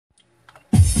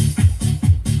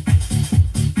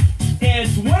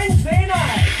It's Wednesday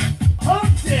night,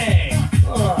 hump day.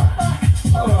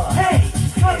 Hey,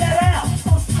 cut that out.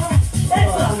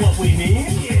 That's not what we mean.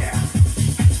 Yeah.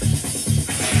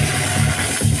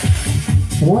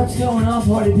 What's going on,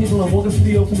 party people, and welcome to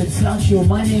the Ultimate Sound Show.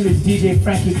 My name is DJ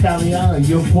Frankie,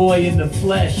 your boy in the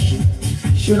flesh.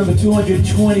 Show number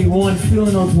 221,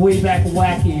 feeling those way back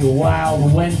wacky,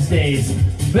 wild Wednesdays.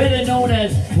 Better known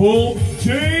as Hump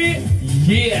Day.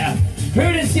 Yeah.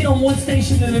 Heard and seen on one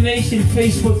station in the nation,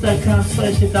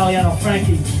 Facebook.com/Italiano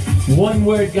Frankie. One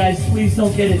word, guys, please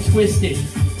don't get it twisted.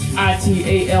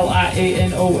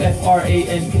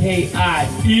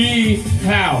 ITALIANOFRANKIE.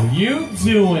 How you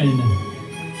doing?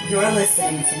 You're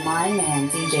listening to my man,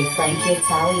 DJ Frankie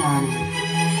Italiano.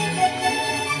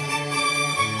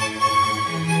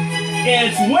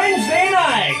 It's Wednesday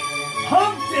night,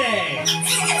 hump day.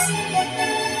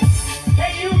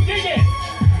 Can you dig it?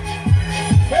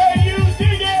 Can you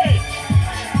dig it?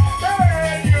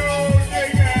 Can you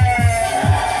dig it?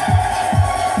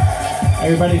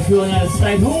 Everybody feeling out of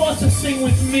sight. Who wants to sing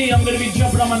with me? I'm going to be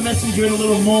jumping on my messenger in a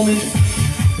little moment.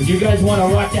 If you guys want to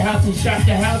rock the house and shock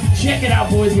the house, check it out,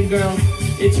 boys and girls.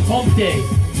 It's Hump Day,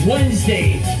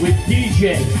 Wednesday, with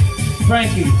DJ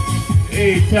Frankie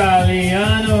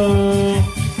Italiano.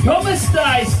 Come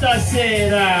stai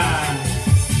stasera?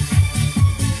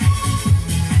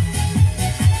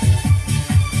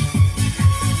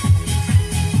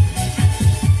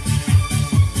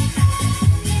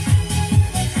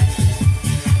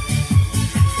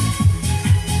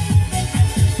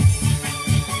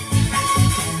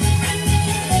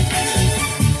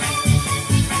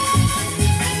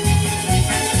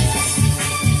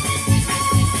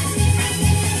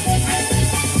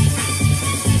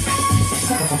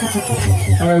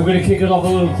 Alright, we're gonna kick it off a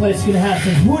little class. Gonna have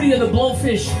some Hootie of the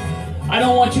Blowfish. I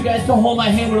don't want you guys to hold my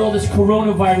hand with all this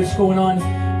coronavirus going on.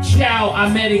 Ciao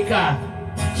America.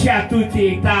 Ciao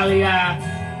tutti Italia.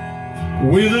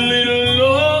 With a little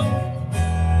love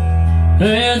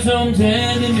and some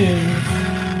tenderness.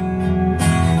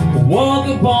 Walk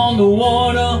upon the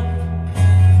water,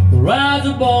 rise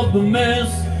above the mess.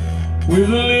 With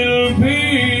a little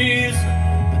peace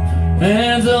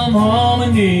and some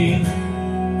harmony.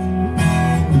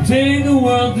 Take the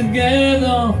world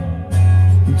together,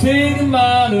 take it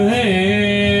by the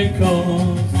hand,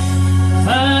 'cause I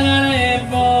got a hand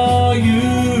for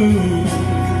you.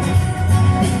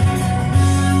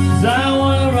 'Cause I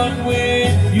wanna run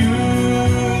with you.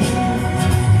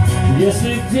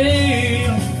 Yesterday,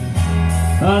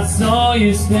 I saw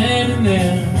you standing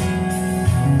there.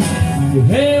 Your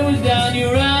hair was down,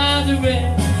 your eyes are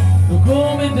red. The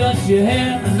comb and touched your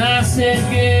hair, and I said,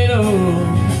 get up.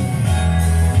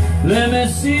 Let me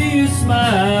see you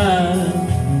smile.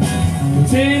 We'll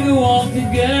take a walk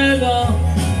together,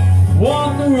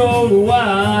 walk the road a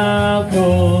while,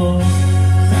 'cause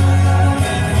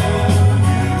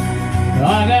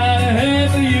I got a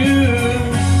hand for you.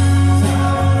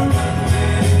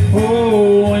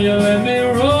 Oh, you let me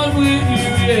run with you,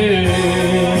 yeah.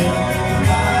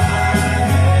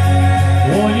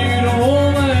 Want you to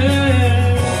hold my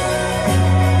hand.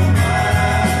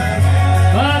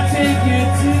 I'll take you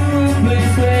to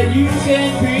where you can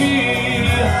be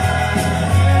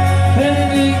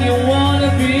anything you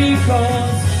wanna be,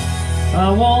 'cause I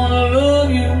wanna love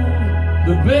you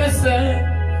the best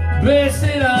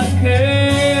that I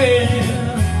can.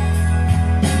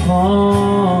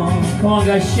 Come on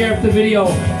guys, share up the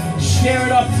video, share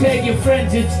it up, tag your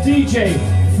friends. It's DJ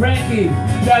Frankie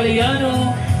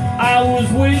Italiano. I was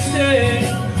wasted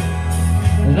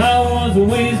and I was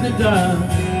wasting time.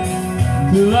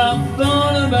 Till I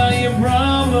thought about your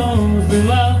problems, till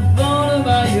I thought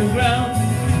about your ground.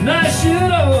 And I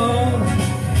should have,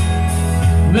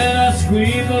 then I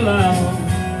screamed aloud.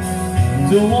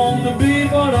 Don't want to be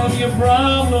part of your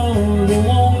problems, don't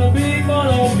want to be part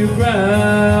of your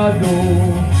ground, no.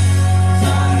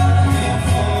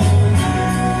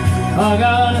 I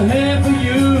got a hand for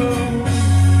you.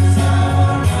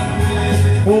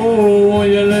 Oh,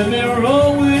 you let me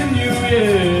roll with you,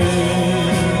 yeah.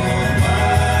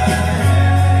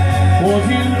 Want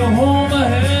you to hold my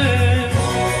hand.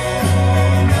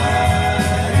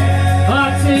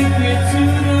 I'll take you to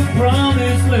the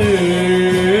promised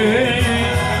land.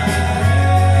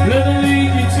 Let me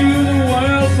lead you to the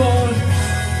world, boy.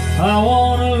 I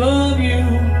wanna love you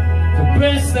the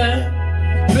best that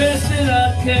I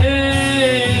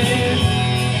can.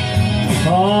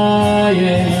 Oh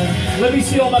yeah. Let me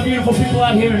see all my beautiful people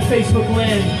out here in Facebook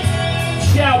land.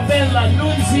 Ciao Bella,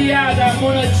 Nunziata,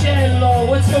 Monacello.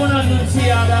 What's going on,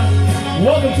 Nunziata?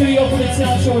 Welcome to the Ultimate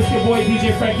Sound Show with your boy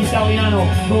DJ Frankie Italiano.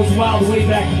 Goes wild way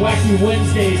back, Wacky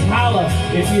Wednesdays. Holla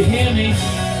if you hear me.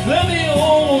 Let me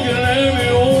hold your hand.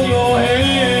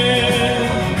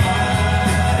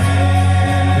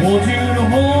 Want you to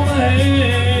hold my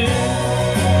hand.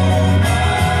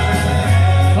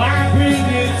 I bring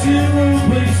you to a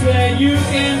place where you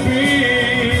can be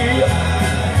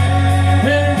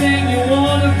anything you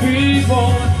want to be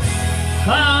for.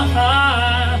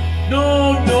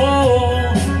 No, no.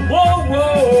 Whoa, whoa.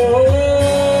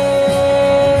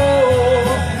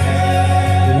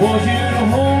 Want you to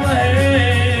hold my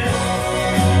hand.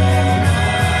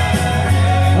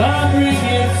 I bring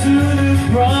you to the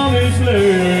promised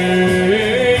land.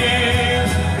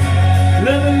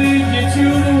 Let me lead you to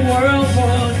the world,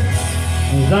 one.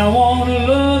 'Cause I want to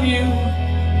love you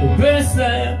the best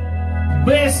that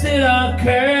I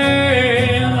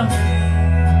can.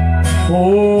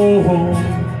 Oh,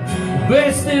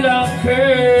 best that I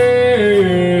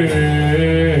can.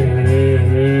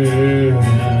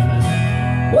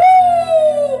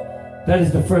 Woo! That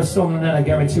is the first song on that. I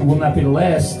guarantee will not be the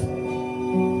last.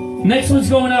 Next one's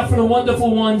going out for the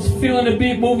wonderful ones. Feeling the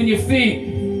beat, moving your feet.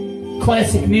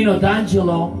 Classic Nino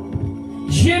D'Angelo.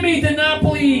 Jimmy De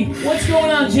Napoli. What's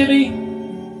going on, Jimmy?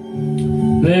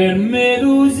 Per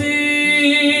Medusi.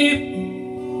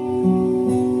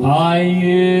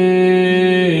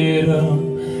 Aiera.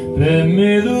 Per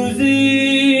Medusi.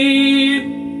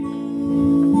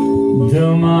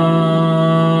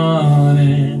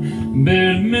 Domani.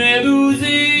 Per Medusi.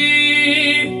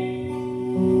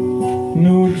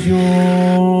 Un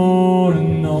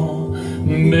giorno.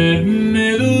 Per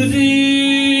Medusi.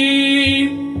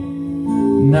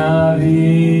 Una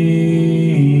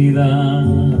vida.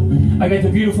 I got the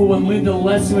beautiful one, Linda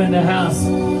Lesser, in the house.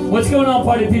 What's going on,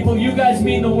 party people? You guys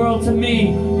mean the world to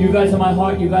me. You guys are my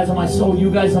heart. You guys are my soul. You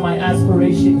guys are my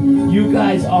aspiration. You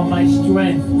guys are my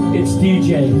strength. It's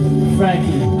DJ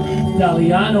Frankie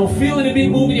Italiano. Feeling the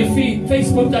beat, moving your feet.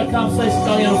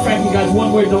 Facebook.com/Italiano Frankie. Guys,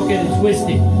 one word, don't get it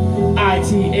twisted.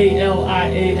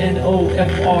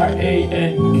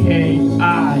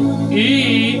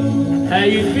 ITALIANOFRANKIE. How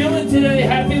you feeling today?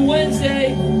 Happy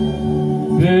Wednesday.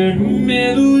 Per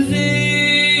Medusi.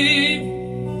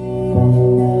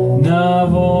 Una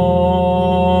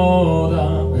volta.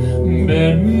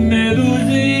 Per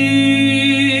Medusi.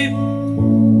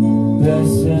 Per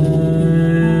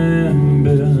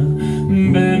sempre.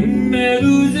 Per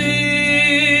Medusi.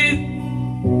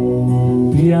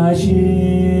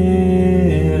 Piacere.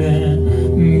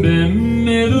 Per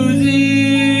Medusi.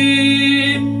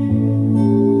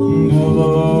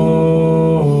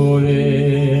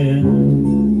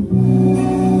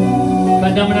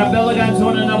 Mandiamo una bella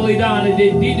canzone napoletana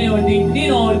di Nino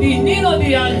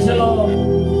D'Angelo.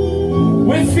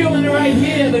 We're feeling it right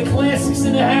here, the classics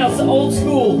in the house, old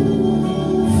school,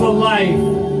 for life.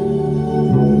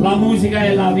 La musica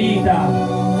è la vita,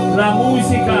 la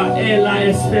musica è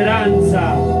la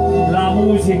speranza, la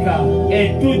musica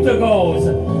è tutta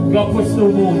cosa che questo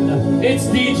mondo. It's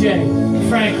DJ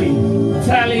Frankie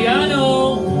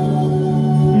Italiano.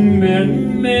 Per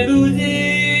Medusi.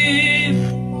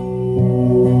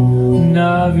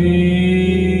 Una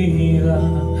vida,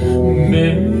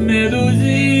 per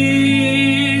Medusi.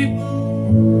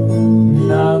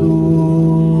 Una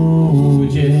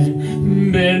luce,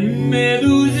 per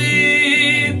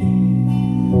Medusi.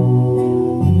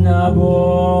 Una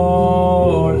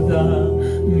porta,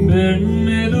 per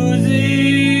Medusi.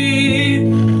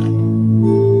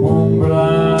 Un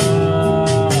braccio.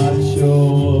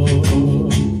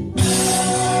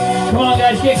 Come on,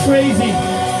 guys, get crazy.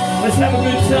 Let's have a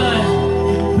good time.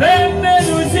 Per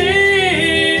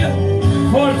Medusi.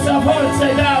 Forza, forza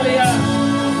Italia.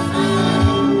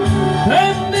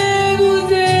 Per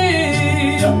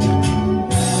Medusi.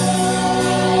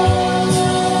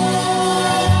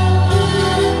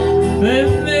 Per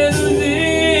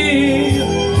Medusi.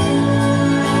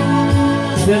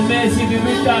 6 mesi di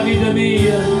vita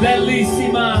mia,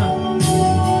 bellissima.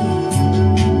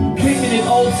 Kicking it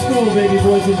old school, baby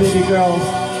boys and baby girls.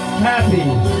 Happy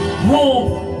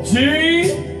Home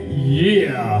G,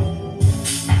 yeah.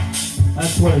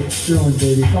 That's what it's doing,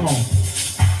 baby. Come on.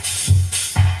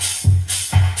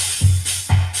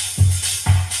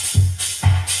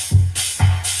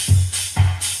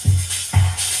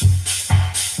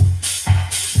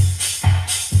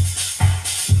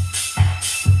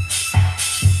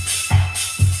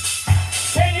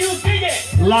 Can you dig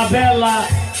it? La bella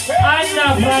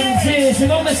Anna Francese,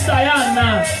 come stai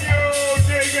Anna? Can you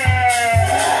dig it?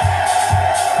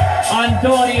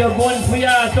 Antonio, buon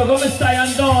fiato, come stai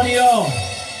Antonio?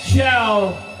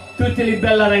 Ciao, tutti i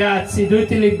belli ragazzi,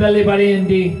 tutti i belli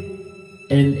parenti.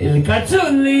 il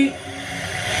cazzulli.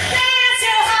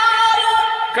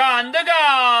 Canta.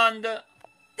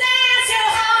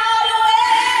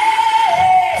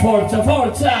 Forza,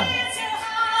 forza.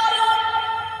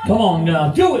 Come on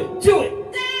now, do it.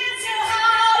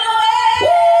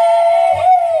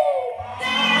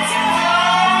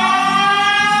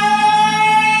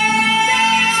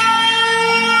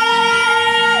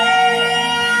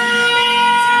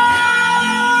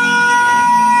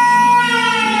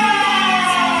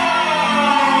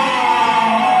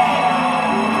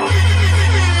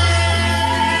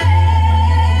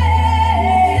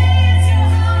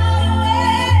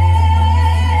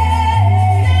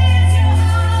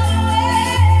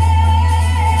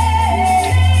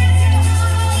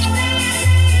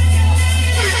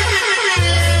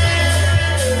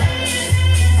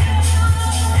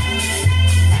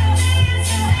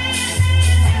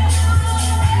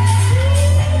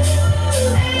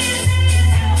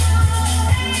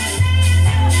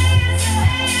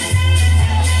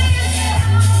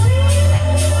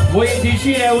 Voi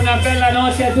dici è una bella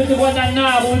notte a tutti quanti a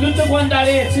Napoli, tutti quanti a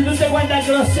Arezzo, tutti quanti a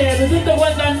Grosseto, tutti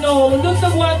quanti a Novo, tutti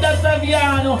quanti a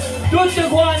Saviano, tutti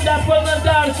quanti a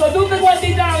Pontarco, tutti quanti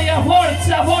in Italia,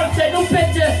 forza, non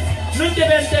ti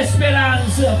perdere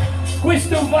speranza.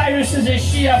 Questo virus si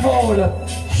scia fuori,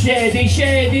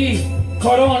 scedi,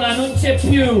 Corona non c'è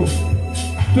più,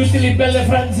 tutte le belle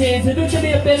francesi, tutte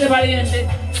le belle parenti.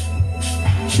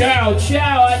 Ciao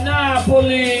a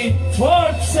Napoli,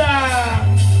 forza!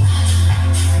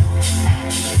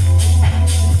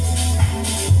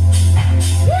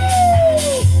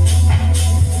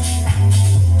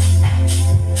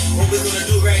 What we're gonna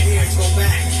do right here is go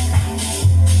back,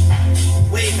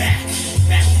 way back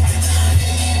into time.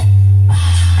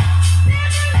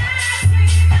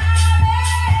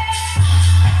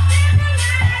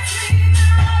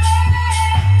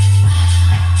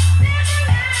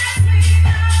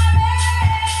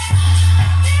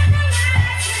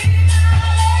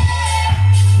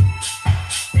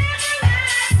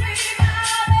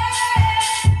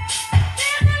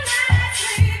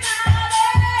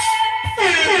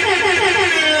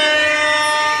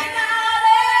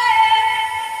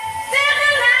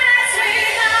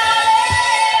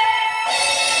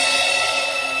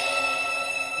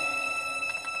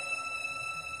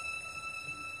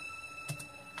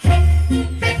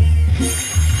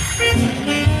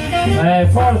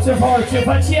 Forza,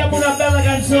 facciamo una bella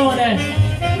canzone.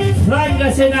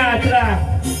 Franca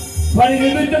Sinatra.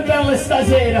 Faremo tutto bello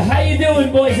stasera. How you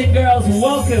doing, boys and girls?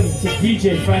 Welcome to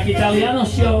DJ Frankie Italiano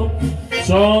Show.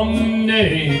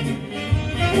 Someday,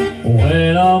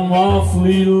 when I'm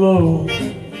awfully low,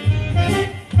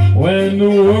 when the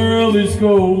world is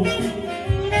cold,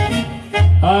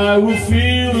 I will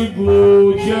feel a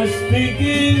glow just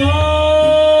thinking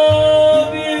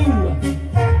of you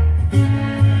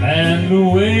and the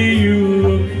way you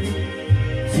look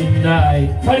tonight.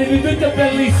 Faremo tutto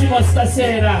bellissimo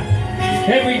stasera.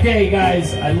 Every day,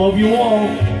 guys. I love you all.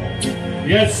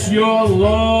 Yes, you're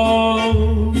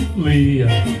lovely,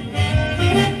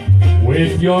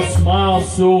 with your smile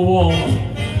so warm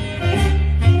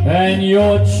and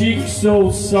your cheeks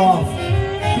so soft.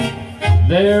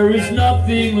 There is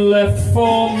nothing left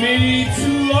for me to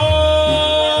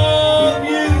love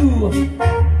you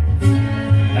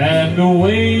and the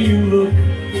way you look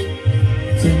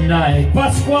tonight.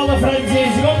 Pasquale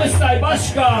Francesi, come stai,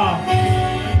 Pasqua?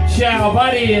 Ciao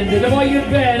pariente, ti voglio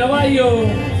bene, voglio.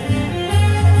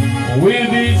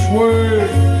 With each word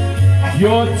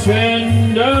your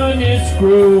tenderness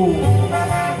grows,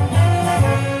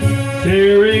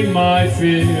 tearing my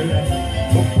fear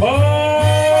apart.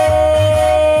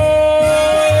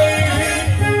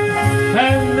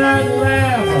 And that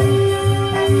laugh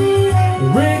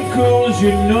wrinkles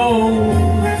your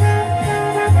nose,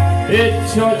 it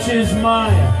touches my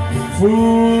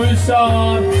foolish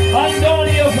heart.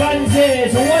 Antonio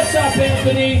Francese, what's up,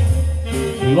 Anthony?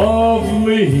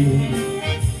 Lovely,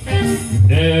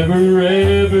 never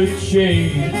ever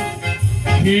change.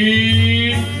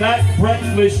 Keep that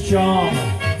breathless charm.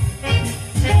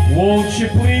 Won't you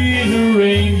please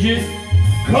arrange it?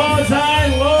 'Cause I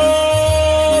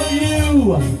love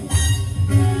you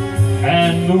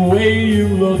and the way you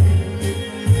look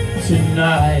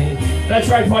tonight. That's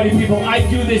right, party people. I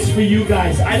do this for you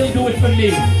guys. I don't do it for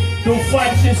me. Lo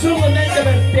faccio solamente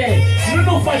per te, non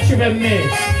lo faccio per me.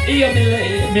 Io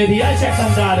mi piace a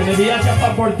cantare, mi piace a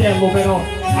far bordello, però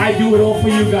I do it all for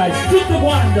you guys. Tutto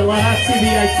quanto la razza di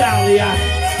Italia,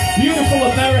 beautiful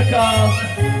America,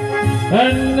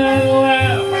 and then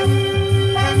laugh,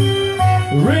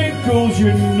 wrinkles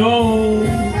your nose,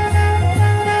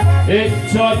 it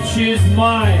touches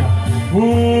my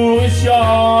Push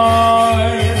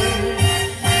hard,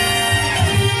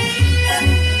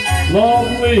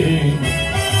 lovely,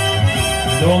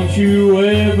 don't you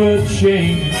ever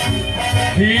change.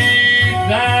 Keep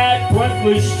that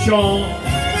breathless charm.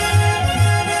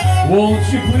 Won't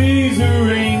you please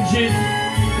arrange it?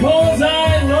 'Cause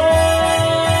I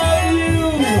love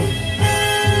you,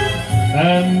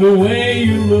 and the way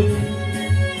you look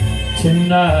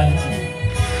tonight.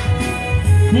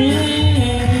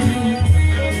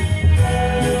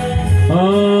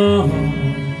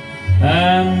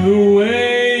 And the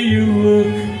way you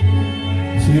look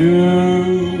tonight.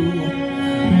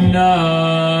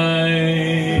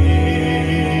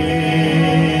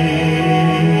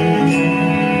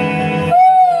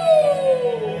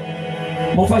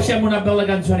 Mo facciamo una bella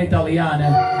canzone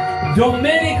italiana.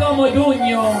 Domenico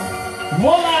Modugno,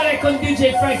 volare con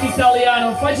DJ Frankie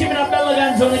Italiano. Facciamo una bella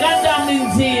canzone, cantiamo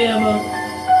insieme.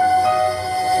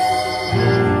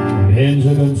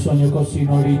 Penso che un sogno così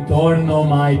non ritorno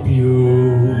mai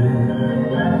più.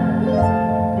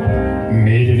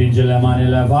 Mi dirige le mani e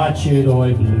le facce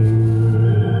d'oi blu.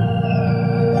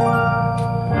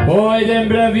 Poi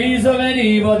d'improvviso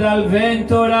venivo dal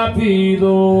vento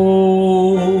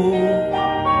rapido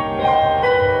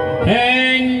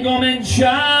e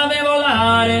incominciavo a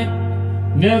volare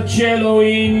nel cielo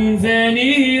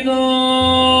infinito.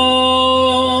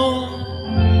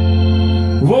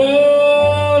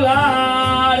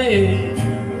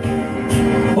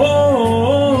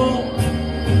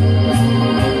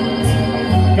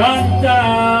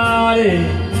 Cantare,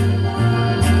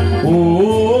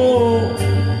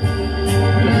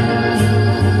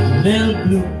 nel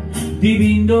blu,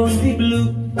 dipinto di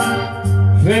blu,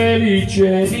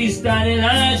 felice di stare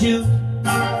laggiù,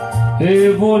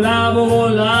 e volavo,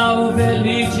 volavo,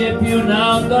 felice più in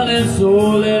alto, nel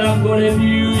sole era ancora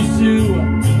più su,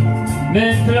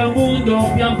 mentre il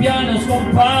mondo pian piano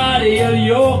scompare e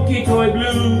gli occhi tuoi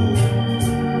blu.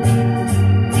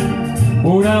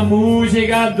 Una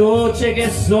musica dolce che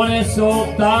suona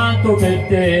soltanto per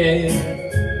te,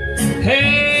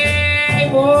 e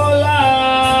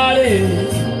volare,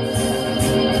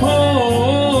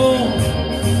 oh,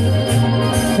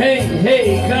 hey,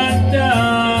 hey,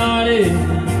 cantare,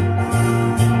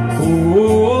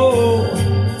 oh,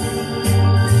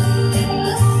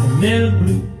 nel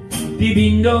blu,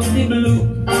 dipinto di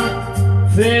blu,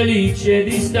 felice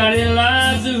di stare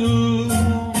laggiù.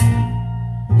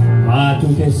 Ma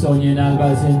tu che sogni in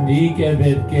alba senti che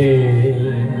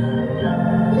perché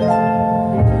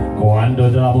quando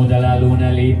tramonta la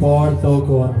luna li porto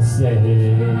con sé.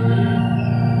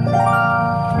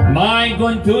 Ma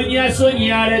continui a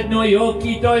sognare noi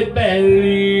occhi tuoi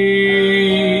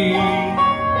belli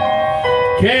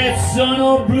che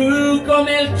sono blu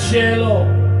come il cielo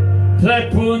tra il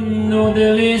punto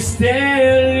delle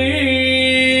stelle.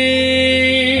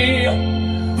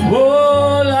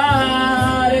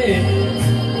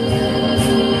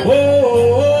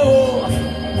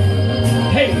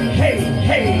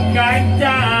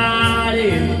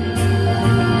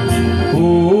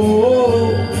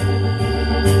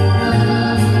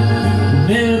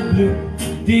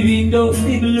 Dipinto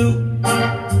di blu,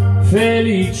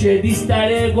 felice di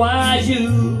stare qua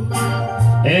giù,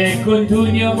 e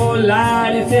continui a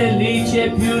volare felice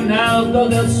più in alto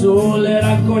del sole era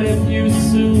ancora più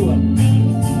su,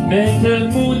 mentre il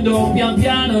mondo pian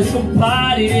piano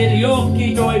scompare negli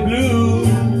occhi tuoi blu.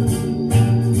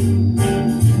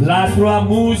 La tua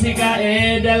musica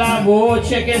è della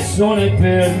voce che suona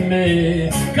per me.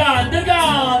 Canta,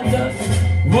 canta,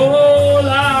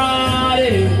 volare,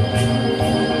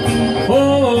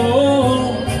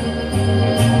 oh,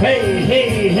 hey,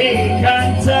 hey, hey,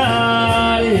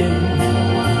 cantare,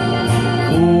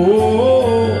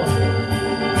 oh,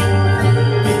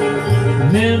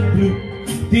 nel blu,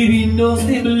 dipinto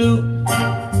di blu,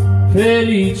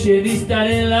 felice di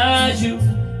stare laggiù,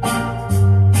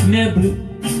 nel blu,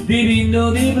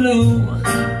 dipinto di blu,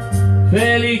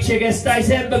 felice che stai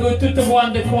sempre con tutto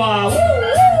quanto qua.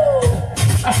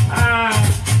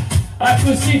 E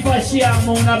così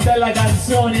facciamo una bella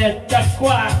canzone da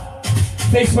qua.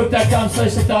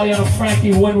 Facebook.com/Italiano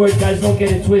Frankie, one word guys, don't get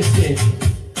it twisted.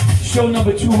 Show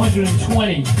number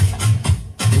 220.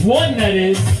 One that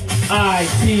is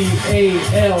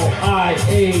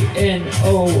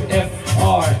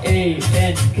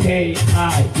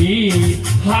ITALIANOFRANKIE.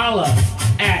 Holla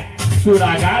at sul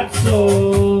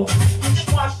ragazzo.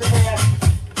 Just wash the hair.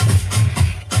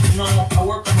 No, I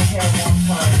worked on my hair one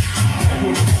time.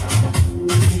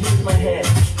 Here's my head.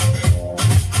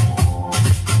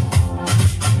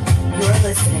 You're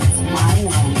listening to my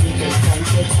man, DJ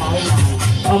Frankie Italiano.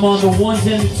 I'm I'm on the ones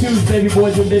and the twos, baby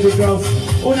boys and baby girls.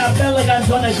 Una bella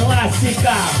canzone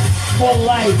classica for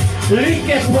life.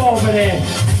 Ricche e povere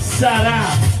sarà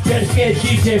perché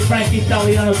DJ Frankie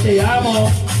Italiano te amo.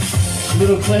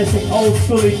 Little classic old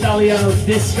school Italiano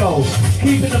disco.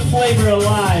 Keeping the flavor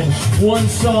alive, one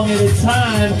song at a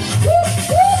time.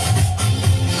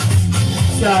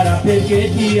 Sarà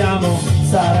perché ti amo,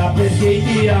 sarà perché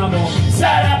ti amo,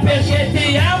 sarà perché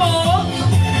ti amo.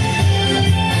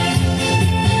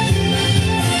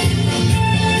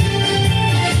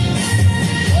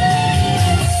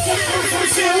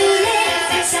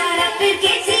 Sarà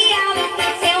perché ti amo,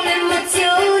 è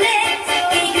un'emozione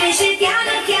che cresce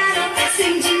piano piano,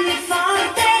 stringimi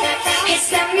forte e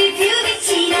stammi più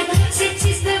vicino, se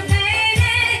ci sto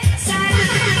bene, sarà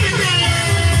perché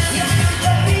io non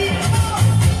capisco,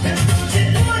 e non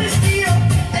c'è tuo respiro,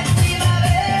 è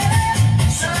primavera,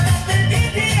 sarà perché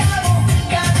ti amo,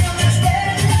 cade una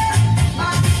stella,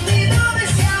 ma dimmi dove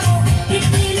siamo, che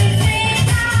te ne frega,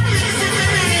 sarà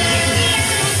perché ti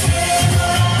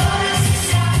amo,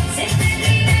 se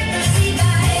termina si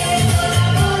va e vola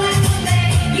con me,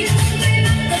 io non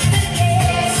prendo perché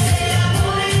se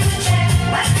l'amore non c'è,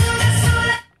 basta una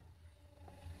sola.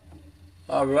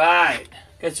 All right,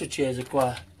 che succede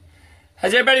qua?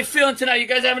 How's everybody feeling tonight? You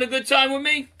guys having a good time with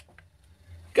me? You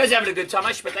guys having a good time?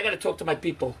 I gotta talk to my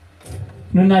people.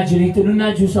 Non ha diritto, non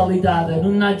ha giù salutata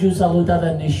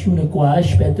a nessuno qua.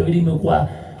 Aspetta, vediamo qua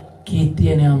chi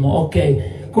teniamo.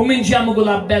 Ok, cominciamo con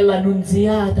la bella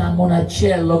Nunziata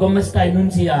Monaccello. Come stai,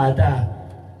 Nunziata?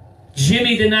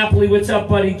 Jimmy DiNapoli, what's up,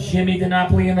 buddy? Jimmy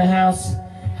DiNapoli in the house.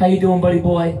 How you doing, buddy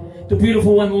boy? The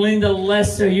beautiful one, Linda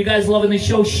Lesser. You guys loving the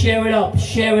show? Share it up,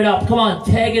 share it up. Come on,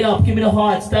 tag it up, give me the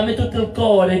hearts. Dammi tutto il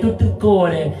cuore, tutto il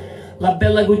cuore. La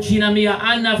bella cugina mia,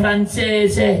 Anna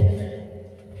Francese.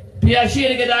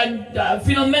 Piacere che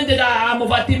finalmente abbiamo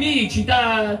fatto amici.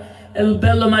 Il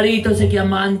bello marito si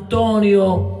chiama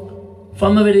Antonio.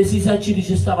 Fammi vedere se ci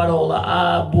dice sta parola.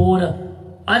 Ah, buona.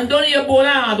 Antonio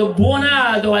Buonato,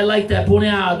 I like that,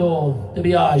 Buonato. Ti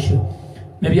piace?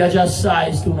 Mi piace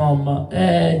assai sto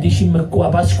nome. Dicimi qua.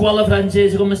 Pasquale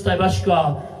Francese, come stai,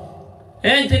 Pasquale?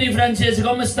 Anthony Francese,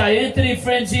 come stai? Anthony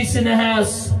Francis in the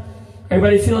house.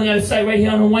 Everybody feeling out of sight right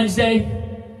here on a Wednesday?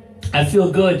 I feel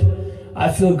good. I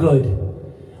feel good.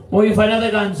 Voglio fare una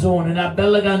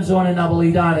bella canzone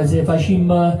napolitana, se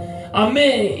facciamo... A me,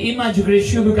 immagino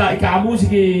cresciuto con la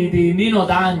musica di Nino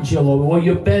D'Angelo,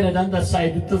 voglio bene tanto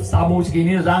assai tutta questa musica di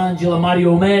Nino D'Angelo,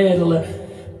 Mario Merl,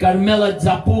 Carmela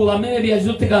Zappula, a me piace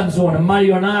tutte le canzoni,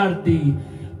 Mario Nardi,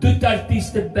 tutti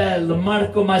artisti belli,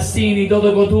 Marco Massini,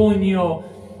 Toto Cotugno,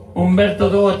 Umberto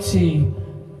Tozzi.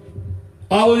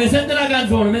 Volete sentire la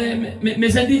canzone? Mi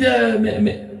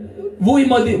sentite... Voi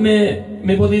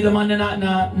mi potete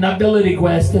mandare una bella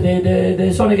richiesta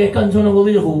di suoni che canzone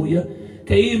volete voi,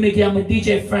 che io mi chiamo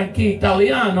DJ Frankie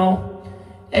Italiano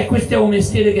e questo è un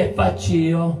mestiere che faccio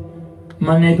io,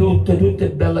 ma ne tutte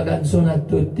belle canzoni a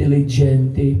tutte le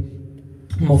genti.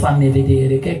 Ma fammi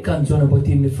vedere che canzone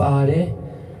potete fare.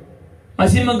 Ma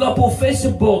se mi go su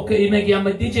Facebook io mi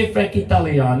chiamo DJ Frankie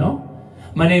Italiano.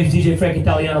 My name is DJ Frankie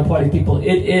Italiano, party people.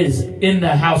 It is in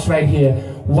the house right here.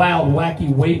 Wild, wacky,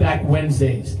 way back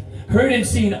Wednesdays. Heard and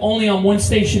seen only on one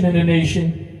station in the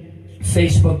nation.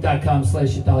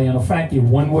 Facebook.com/Italiano Frankie.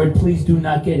 One word, please do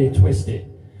not get it twisted.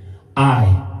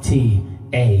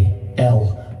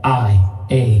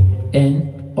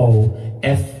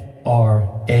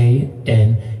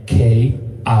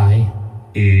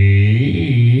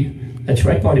 That's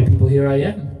right, party people. Here I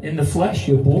am in the flesh,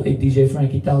 your boy, DJ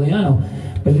Frankie Italiano.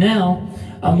 But now,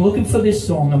 I'm looking for this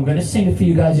song. I'm going to sing it for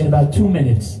you guys in about 2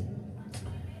 minutes.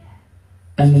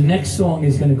 And the next song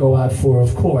is going to go out for,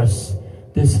 of course,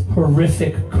 this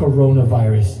horrific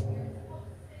coronavirus.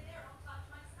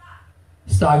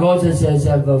 Sta cosa se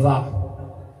va.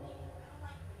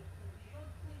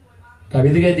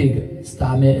 Capite che dico?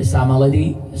 Sta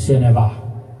malattia se ne va.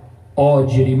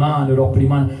 Oggi rimane, dopo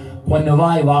rimane. Quando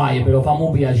vai, però fammi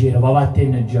un piacere, va a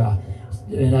te già.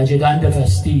 C'è tante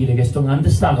fastidio che sto andando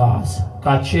a sta casa.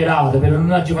 Caccerate, però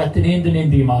non ho fatto niente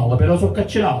di male, però sono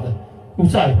caccerate. Lo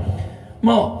sai?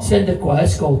 Ma senti qua,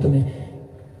 ascoltami.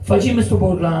 Facciamo questo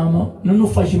programma, non lo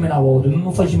facciamo una volta, non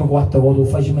lo facciamo 4 volte, lo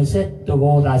facciamo 7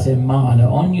 volte a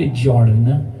settimana, ogni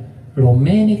giorno.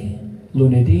 Domenica,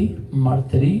 lunedì,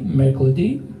 martedì,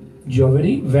 mercoledì,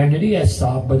 giovedì, venerdì e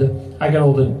sabato. I got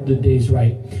all the days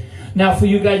right. Now, for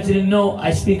you guys who didn't know,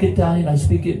 I speak Italian. I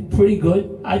speak it pretty good.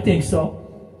 I think so.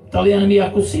 Italiano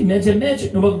mia così, mezzo e mezzo.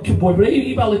 Non parlo più buono,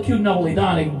 io parlo più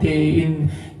napolitano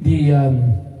di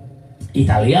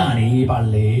italiani, io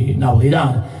parlo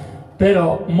napolitano.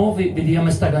 Però mo vediamo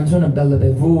sta canzone bella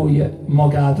per voi, mo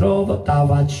che la trovo, te la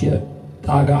faccio, te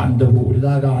la canto pure, te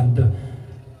la canto.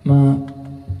 Ma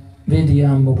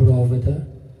vediamo provate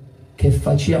che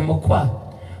facciamo qua.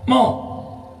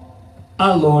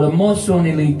 Allora, mo sono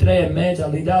le 3:30,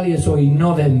 all'Italia sono i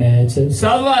 9:30.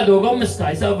 Salvatore, come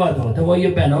stai Salvatore? Ti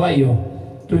voglio bene, vai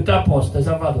io. Tutto a posto,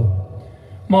 Salvatore.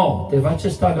 Mo ti faccio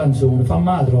sta canzone, fammi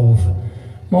la trova.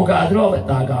 Mo che la trova e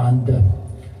te la canto.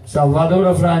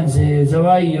 Salvatore francese,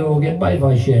 vai io, che vai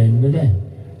facendo, te?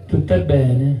 Tutto è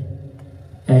bene?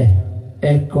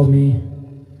 Eccomi.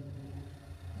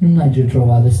 Non hai già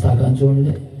trovato sta canzone,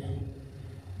 te?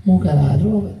 Mo che la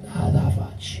trovo, la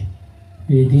faccio.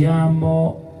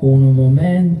 Vediamo un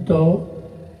momento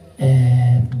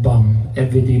bam, e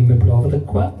vediamo proprio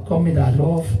qua come la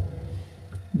trovo.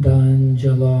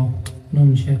 D'Angelo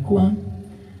non c'è qua,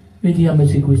 vediamo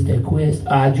se questo è questo.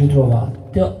 Già trovato.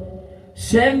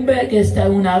 Sempre che sta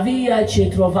una via ci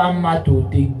troviamo a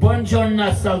tutti. Buongiorno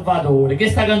a Salvatore.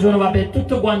 Questa canzone va per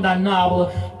tutto quanto a Napoli,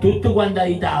 tutto quanto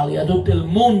all'Italia, tutto il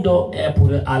mondo e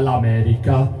pure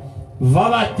all'America. Va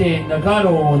battendo,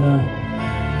 carona.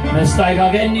 Mi stai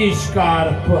cagando in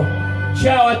scarpe.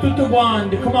 Ciao a tutti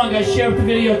quanti. Come on guys, share the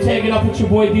video, tag it up with your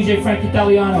boy DJ Frankie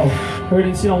Italiano. Heard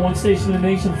and seen on one station in the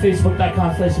nation,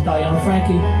 facebook.com/Italiano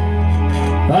Frankie.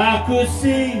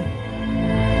 Così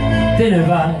te ne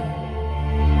vai.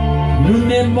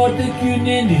 Non è morto più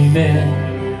niente di me.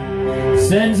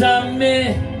 Senza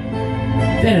me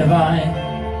te ne vai.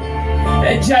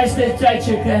 E già stai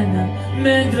cercando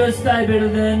mentre stai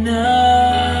perdendo.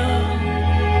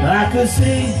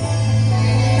 Così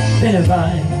te ne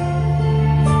vai.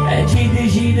 E ci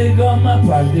decide come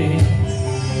partire.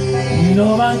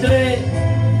 93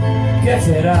 che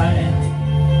farai.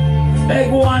 E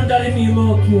guarda le mie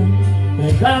occhi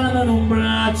e calma in un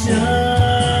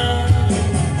braccio.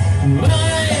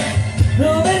 Vai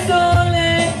dove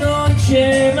sole non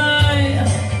c'è mai,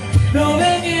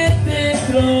 dove niente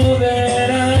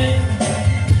troverai,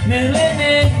 nelle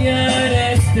nebbie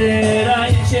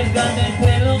resterai cercando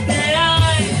quello che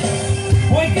hai,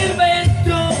 vuoi che il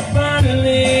vento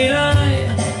parlerai,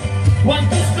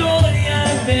 quante storie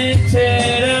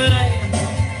inventerai,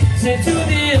 se tu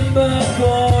tempo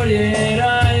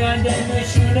correrai a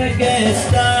nessuno che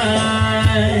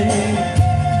stai.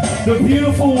 The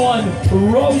beautiful one,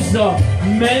 Rosa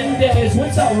Mendez.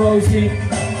 What's up, Rosie?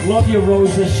 Love you,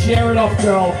 Rosa. Share it up,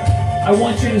 girl. I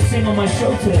want you to sing on my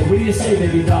show today. What do you say,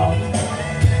 baby doll?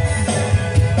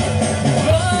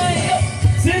 Vai,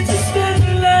 se ci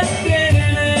stella te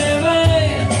ne vai,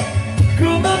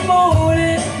 come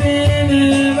amore te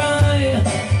ne vai,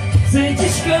 se ci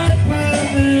scappa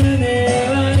te ne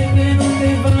vai, e non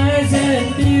ti fai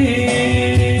sentire.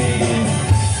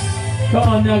 Come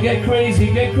on now, get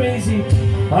crazy, get crazy.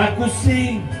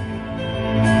 Così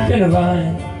te ne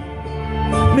vai.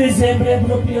 Mi sembra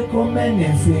proprio come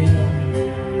nel film.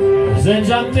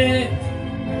 Senza me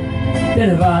te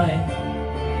ne vai.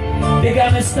 E che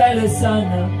mi stai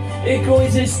lasciando e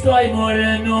così sto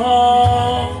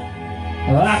morendo.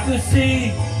 Così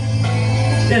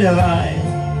te ne vai.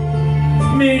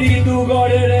 Mi riduco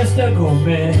e resta con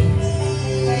me.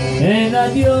 E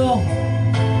addio,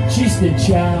 ci stai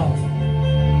ciao.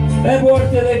 E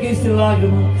portare queste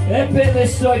lacrime e per le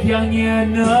sto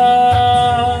piangendo.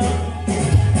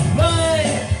 Vai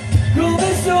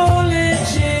come sole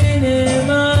ce ne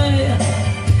vai,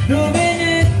 dove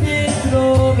niente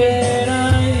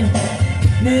troverai,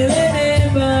 nelle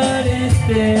nebbie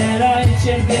resterai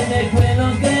cercando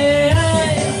quello che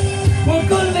hai, poi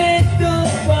col vento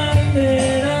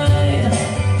parlerai,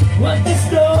 quante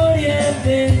storie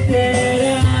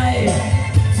inventerai,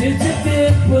 senza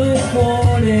tempo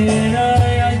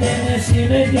correrai a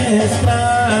nessuno che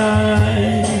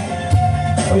stai.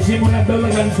 Facciamo una bella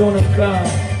canzone qua.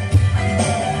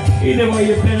 Io le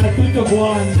voglio bene a tutto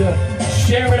quanto.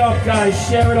 Share it up guys,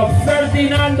 share it up.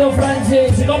 Ferdinando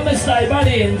francese, come stai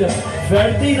parendo?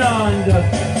 Ferdinando.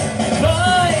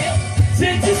 Vai,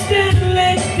 senza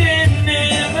stelle te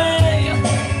ne vai,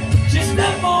 ci sta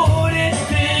amore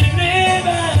te ne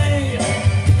vai,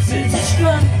 senza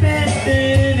scarpe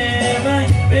te ne vai,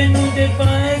 e non ti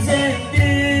fai sentire.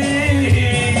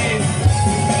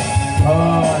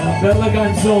 Una bella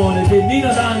canzone di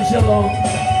Nino D'Angelo.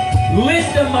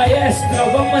 Linda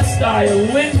Maestro, come stai?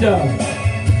 Linda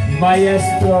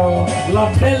Maestro, la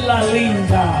bella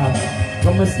Linda,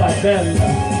 come stai bella?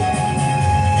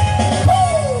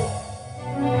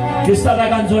 Che stata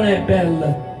canzone è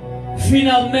bella.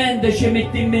 Finalmente ci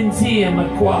mettiamo insieme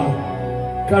qua.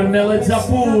 Carmela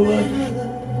Zappula.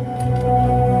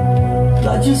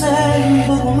 L'ho già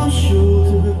sempre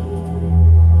conosciuto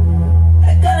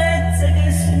e carezza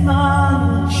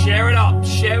Share it up,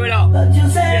 share it up. L'ho Share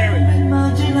sempre it.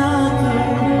 immaginato,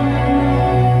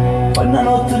 quando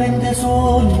notte in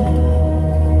sogno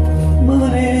mi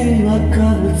veniva a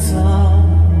carezzare.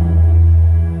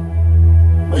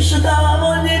 Mi sciatavo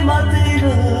ogni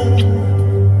mattina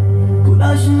con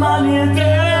una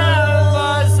smaglietta.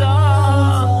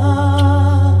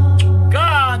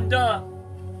 Canta.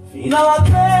 Fino alla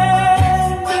mente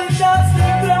da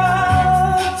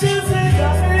braccia si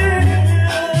cammina,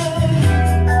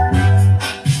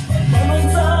 ma non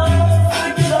so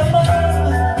che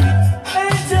l'amore è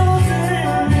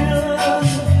gelosia.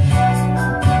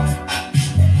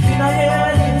 Fino a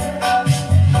ieri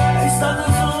è stato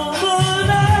solo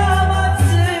una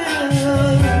pazzia,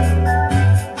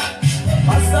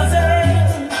 ma stasera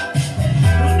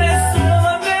non è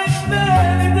solo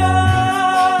verità.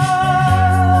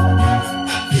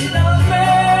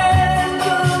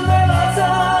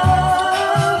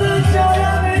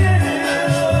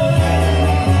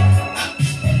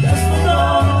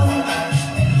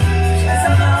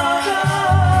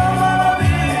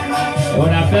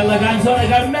 Una bella canzone,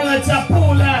 Carmela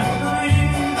Zappula.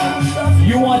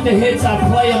 You want the hits, I'll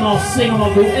play them, I'll sing them,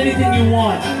 I'll do anything you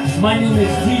want. My name is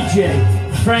DJ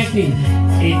Frankie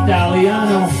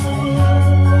Italiano.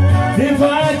 Ti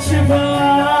faccio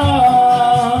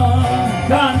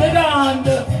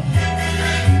canta.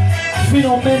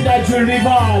 Finalmente è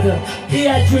arrivato. E è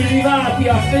arrivati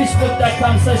a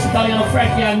Facebook.com/italiano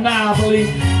Frankie a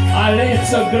Napoli, a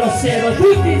Lenzo Grosseto,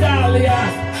 tutta Italia.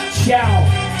 Ciao,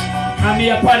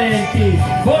 amici parenti,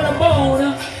 buona.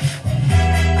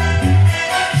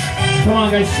 Come on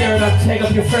guys, share it up, take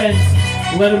up your friends.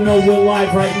 Let them know we're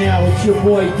live right now. It's your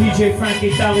boy, DJ Frankie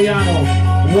Italiano.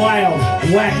 Wild,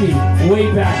 wacky, way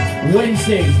back,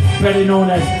 Wednesdays, better known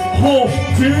as Hope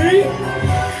T.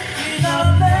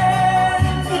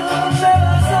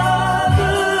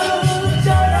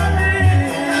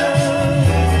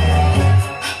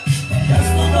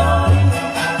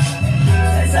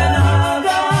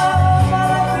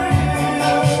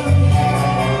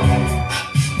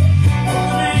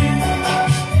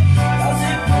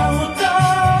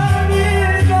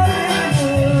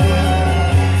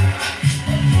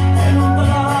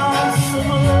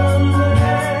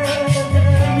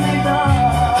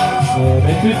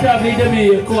 Tutta vita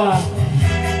mia qua,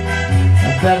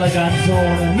 una bella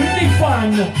canzone, non mi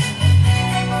fanno,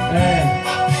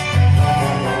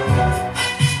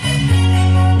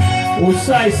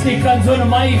 sai, sti canzoni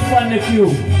mai fanno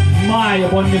più, mai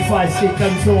quando fai sti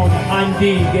canzoni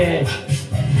antiche,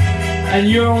 and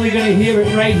you're only gonna hear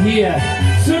it right here,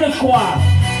 solo qua,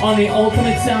 on the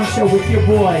Ultimate Sound Show with your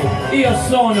boy, io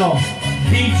sono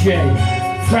DJ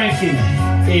Frankie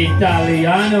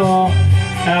Italiano.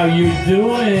 How you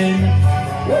doing?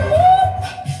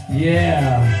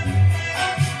 Yeah.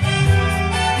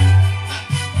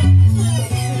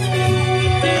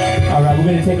 All right, we're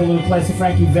gonna take a little classic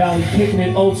Frankie Valley, kicking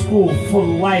it old school for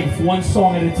life, one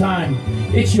song at a time.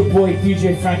 It's your boy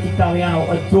DJ Frankie Italiano,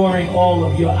 adoring all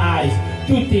of your eyes.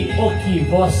 Tutti occhi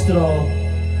vostro,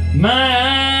 my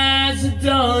eyes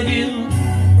adore you.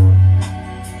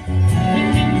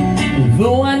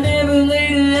 Though I never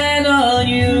laid a hand on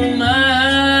you, my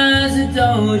eyes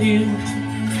adored you.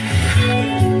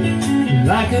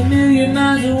 Like a million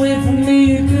miles away from me,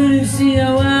 you couldn't see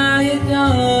how I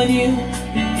adored you.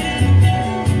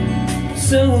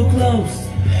 So close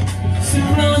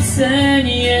and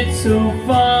yet so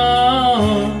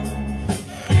far.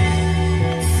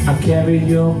 I carried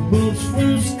your books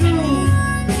from school,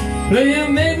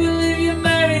 playing make-believe you're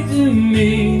married to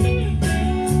me.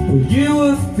 Well, you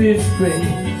were 5th grade,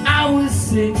 I was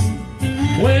 6th,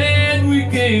 when we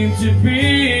came to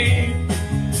be.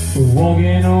 We're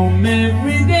walking home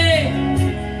every day,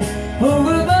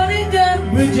 over Bonnie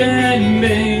Bridge and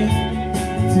Bay,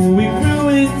 till we grew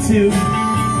into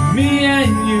me and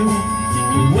you,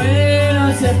 we went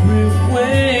our separate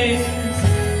ways.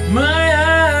 My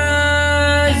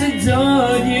eyes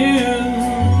adored you,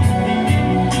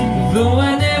 though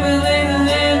I never laid a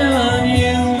hand on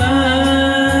you. My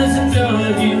eyes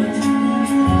adored you,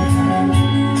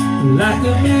 like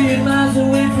a million miles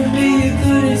away from me, you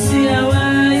couldn't see how I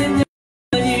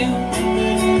adored you.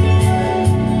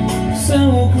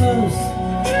 So close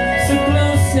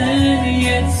and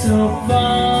yet so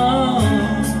far.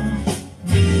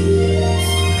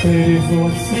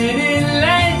 34 city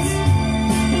lights,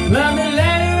 climb the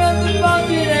ladder of the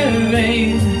bucket and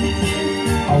vein.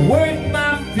 I worked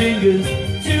my fingers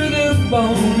to the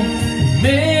bone,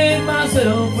 made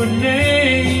myself a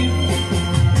name.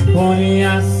 Funny,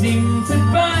 I seem to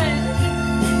find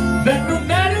that no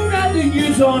matter how the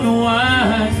years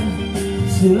unwind,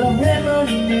 Still I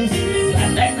reminisce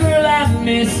like that girl I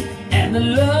miss and the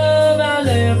love I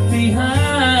left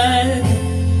behind.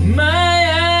 My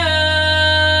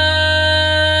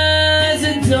eyes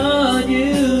adore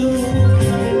you,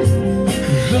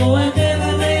 though I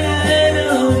never laid a hand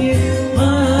on you.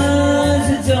 My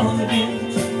eyes adore you.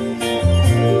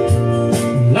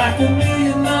 Like a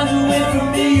million miles away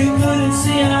from me, you couldn't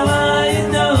see how I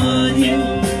adored you.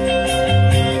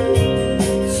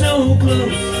 So close,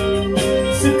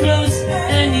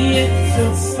 and yet so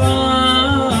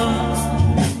far.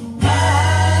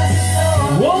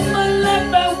 All my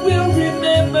life I will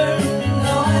remember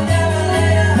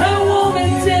how warm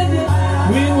and tender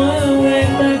we were way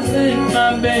back then,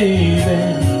 my baby.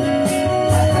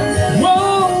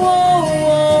 Whoa, whoa,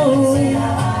 whoa,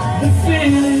 the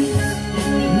feeling,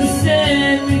 the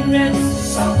sad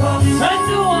regrets. I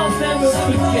know I'll never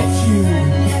forget you,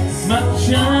 my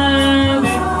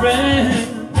childhood friend.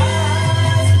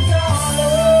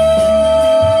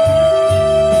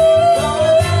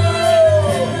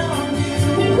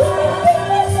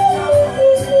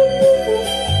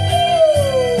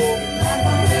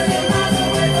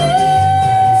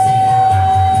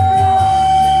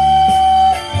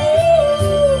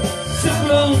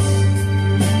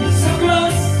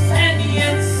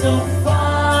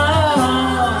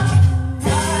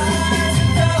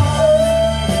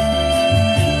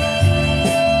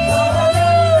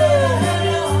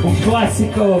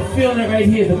 Classico, feeling it right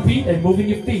here, the beat and moving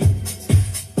your feet.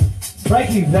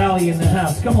 Frankie Valley in the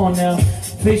house, come on now.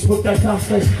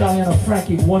 Facebook.com/Italiano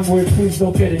Frankie, one word, please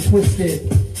don't get it twisted.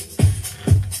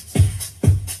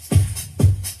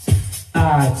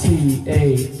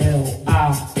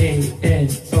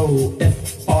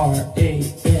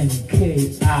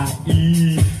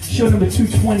 ITALIANOFRANKIE. Show number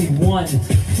 221,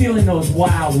 feeling those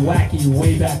wild, wacky,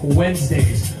 way back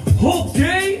Wednesdays. Hope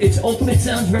day, it's Ultimate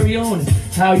Sound's very own.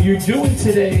 How you doing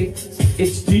today?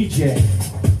 It's DJ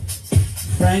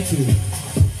Frankie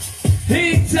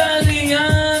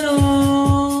Italiano.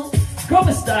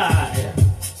 Come stai?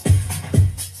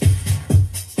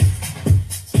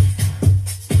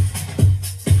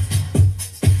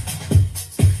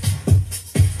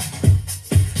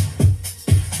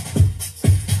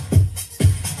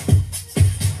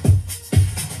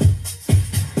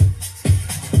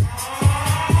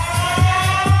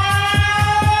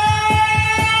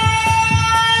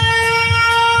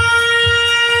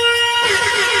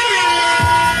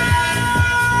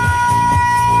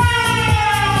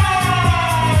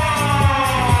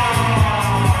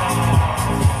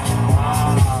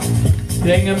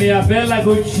 Tenga mia bella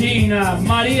cugina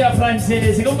Maria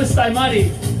Francese, come stai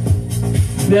Mari?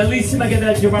 Bellissima che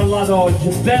ti ho parlato oggi,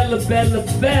 bella bella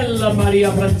bella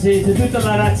Maria Francese, tutta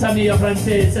la razza mia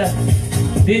francese,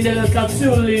 dite del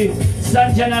Cazzulli,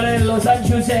 San Gennarello, San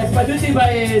Giuseppe, tutti i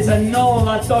paesi,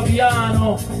 Nola,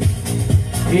 Toviano,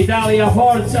 Italia,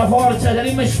 forza, forza,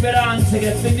 teniamo speranza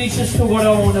che finisce sto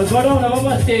corona va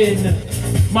partendo.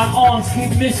 My arms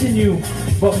keep missing you,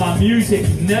 but my music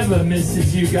never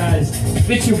misses you guys.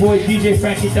 It's your boy DJ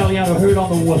Frankie Italiano, heard on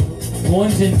the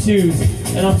ones and twos,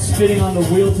 and I'm spitting on the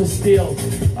wheel to steel.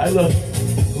 I love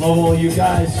all you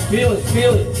guys. Feel it,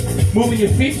 feel it. Moving your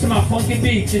feet to my funky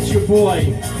beats. It's your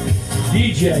boy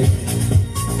DJ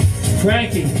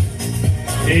Frankie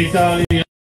Italiano.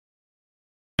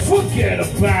 Forget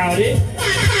about it.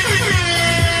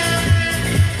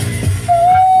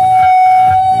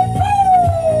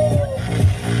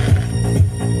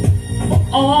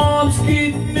 Arms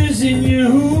keep missing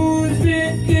you. Who's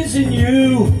been kissing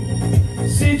you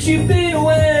since you've been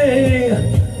away?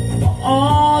 My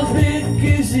arms been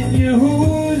kissing you.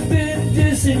 Who's been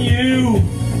dissing you?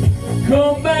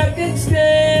 Come back and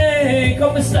stay.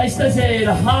 Come stai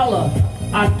stasera? Holla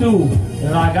a tu,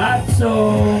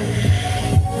 ragazzo.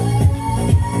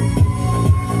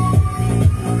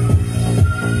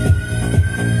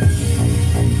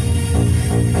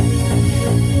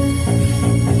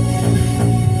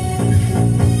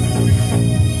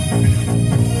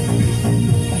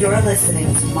 You're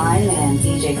listening to my man,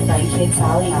 DJ Frankie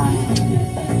Italiano.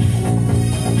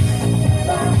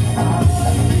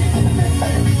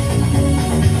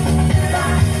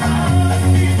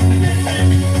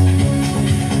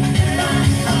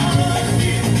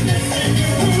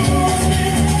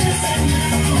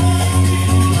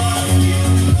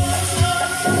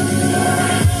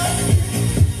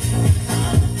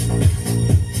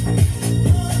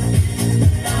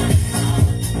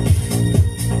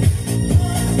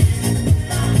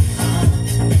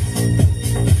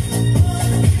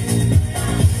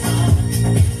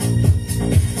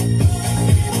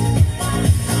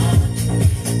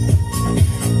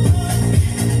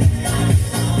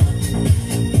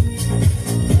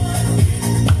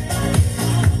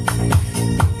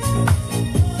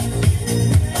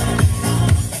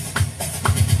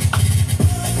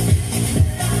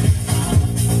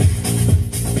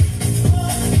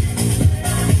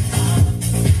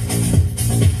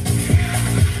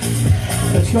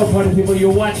 Let's go, party people.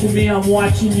 You're watching me, I'm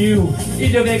watching you. Io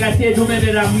dovete te, tu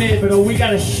vedere a me, but we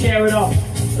gotta share it up.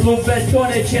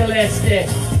 Lubettone celeste.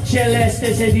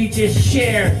 Celeste se dice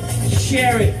share.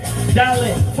 Share it.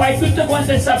 Dale, fai tutto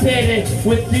quanto sapere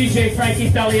with DJ Frankie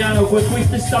Italiano. Con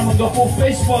questo stiamo dopo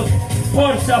Facebook.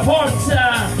 Forza,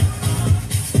 forza!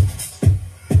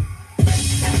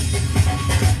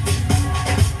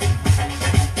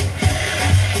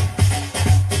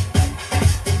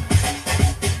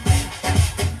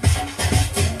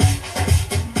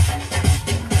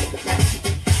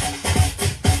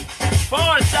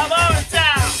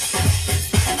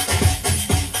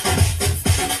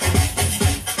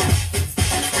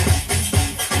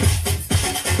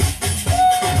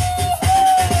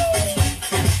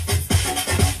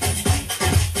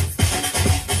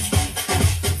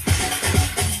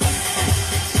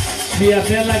 Mia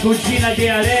bella cugina di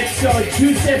Arezzo,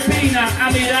 Giuseppina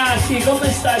Amirati,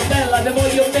 come stai bella? Ti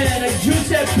voglio bene,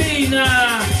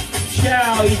 Giuseppina!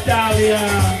 Ciao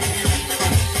Italia!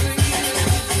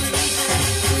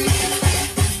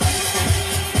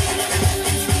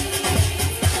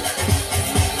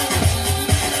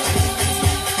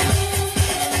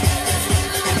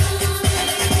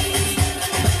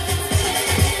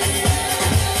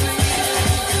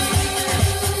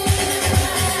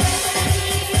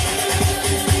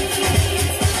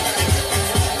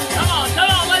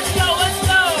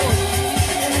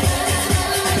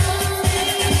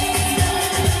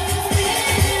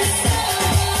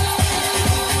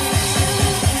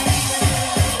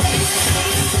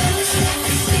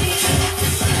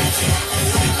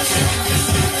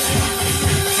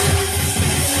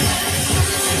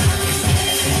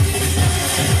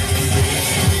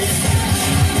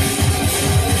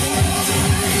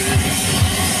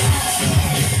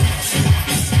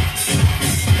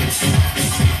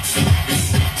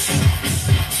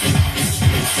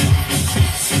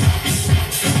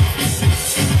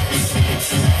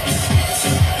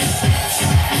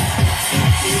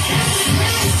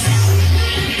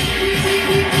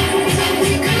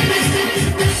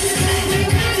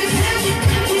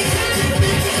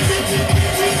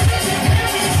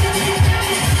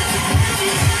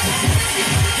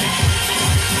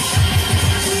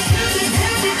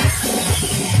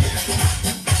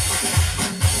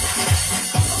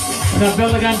 Una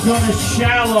bella canzone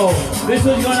Shallow. This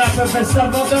one's going up per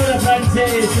Salvatore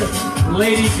Francese,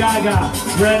 Lady Gaga,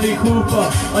 Bradley Cooper.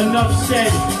 Enough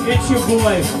said. It's your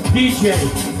boy, DJ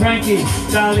Frankie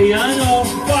Italiano.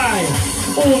 Vai,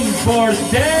 un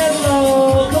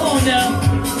bordello. Come on now.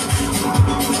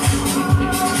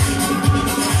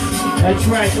 That's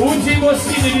right. Uzi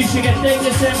Bossini dice che te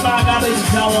che sembra una capa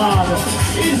insalata.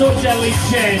 Io sono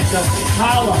intelligente.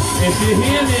 Holla, if you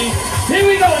hear me. Here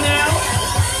we go now.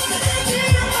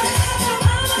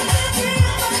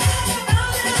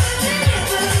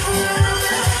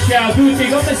 Ciao a tutti,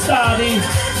 come state?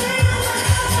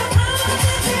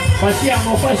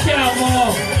 Facciamo!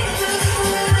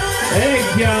 E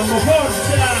chiamo,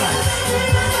 forza!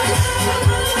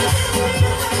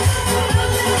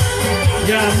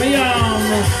 Yum!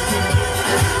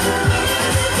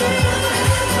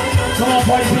 Come on,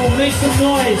 party people, make some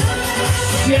noise!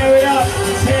 Share it up,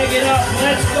 tag it up,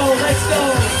 let's go!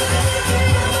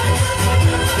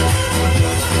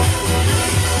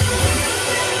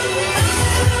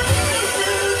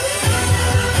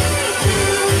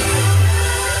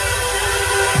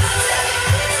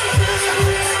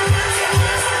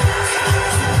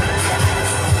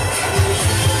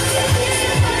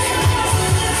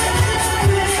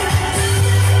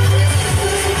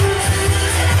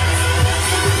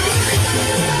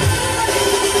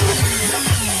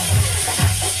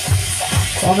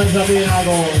 Come sapere una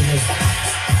cosa.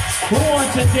 Who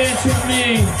wants to dance with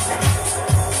me?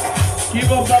 Chi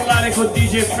vuol ballare con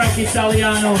DJ Frankie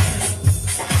Italiano?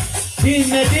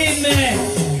 Dimmi!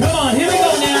 Come on, here we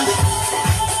go now.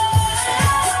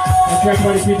 That's right,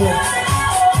 party people.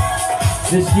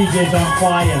 This DJ's on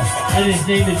fire. And his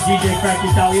name is DJ Frankie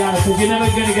Italiano. Because you're never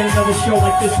going to get another show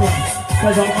like this one.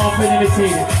 Because I'm often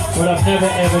imitated. But I've never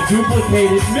ever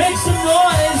duplicated. Make some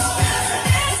noise!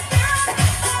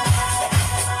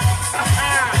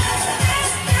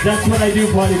 That's what I do,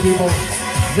 party people.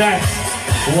 That's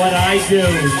what I do.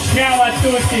 Ciao a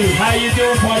tutti. How you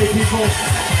doing, party people?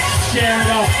 Share it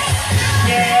up.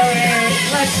 Share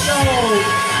it. Let's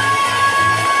go.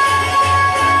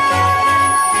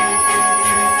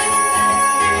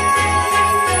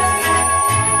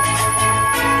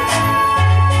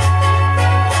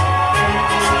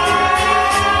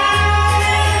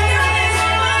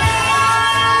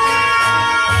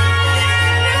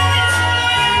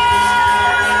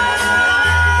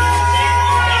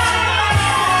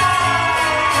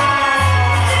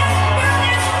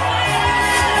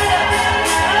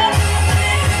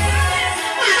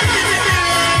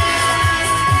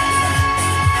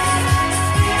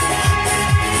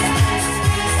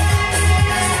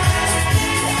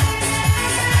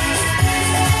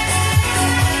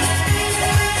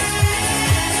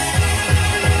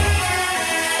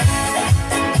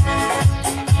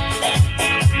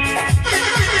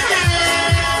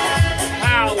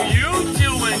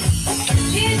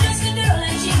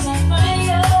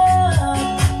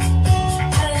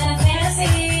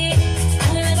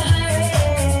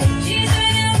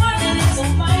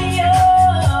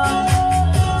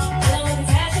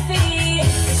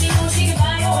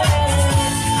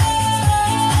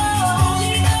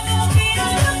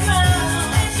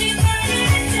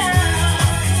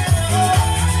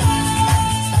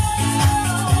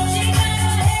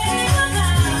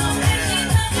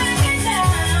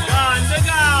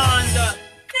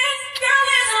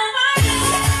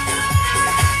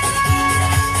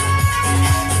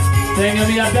 Pina,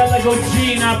 mia bella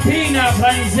cugina, Pina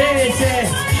francese.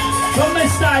 Come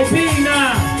stai,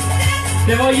 Pina?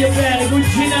 Ti voglio bene,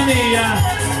 cugina mia.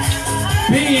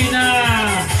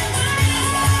 Pina.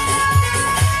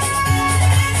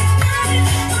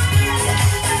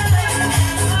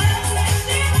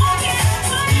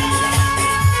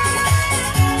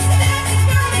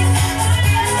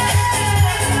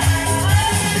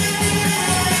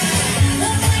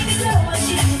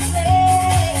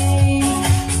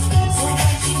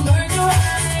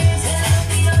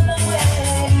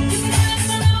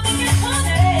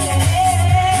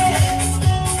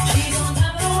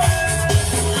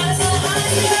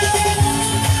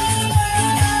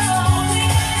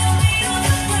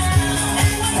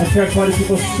 I attract quite a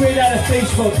people straight out of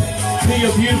Facebook to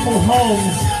your beautiful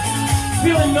homes.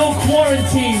 Feeling no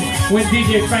quarantine when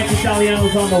DJ Frankie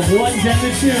Italiano's on the ones and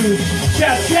the twos.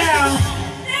 Ciao, ciao!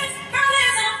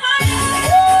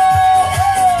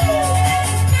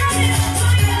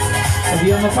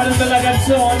 Dobbiamo fare una bella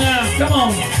canzone, come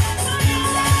on!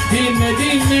 Dimmi,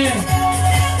 dimmi!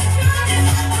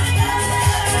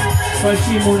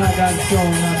 Facciamo una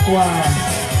canzone qua!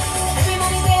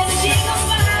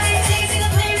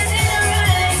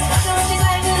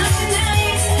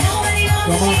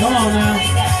 Come on now.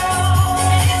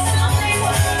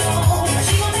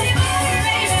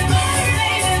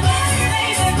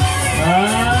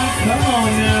 Come on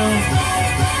now.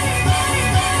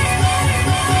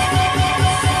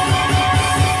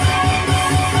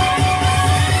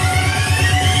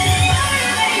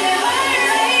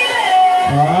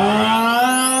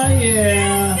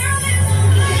 Yeah.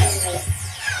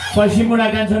 Facciamo una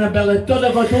canzone bella e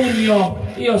tutto cotugno.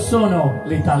 Io sono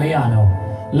l'italiano.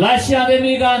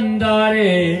 Lasciatemi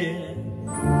cantare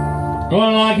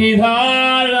con la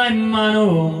chitarra in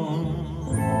mano,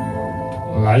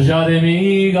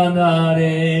 lasciatemi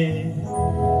cantare,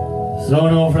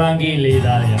 sono Frankie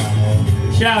l'italiano.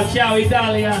 Ciao ciao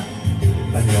Italia,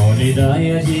 Paglione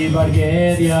Italia si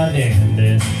parchetti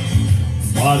ardente,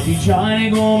 partigiani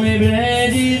come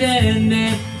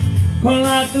presidente, con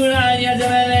la turaglia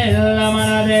nella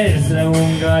mano destra,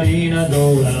 un carina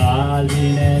dove la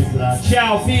sinistra.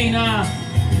 Ciao Fina!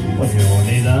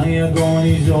 Paglione Italia con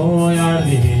i suoi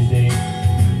artisti,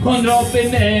 con troppe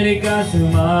America sui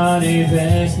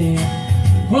manifesti,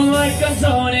 con le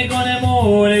canzoni, con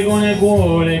amore, con il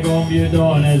cuore, con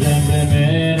piedone sempre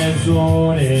me nel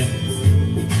sole.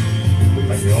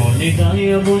 Paglione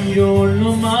Italia,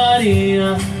 buongiorno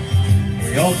Maria,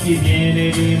 gli occhi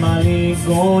pieni di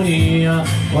malinconia,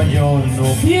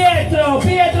 buongiorno Pietro,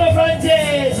 Pietro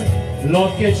francese,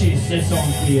 l'occhio cisse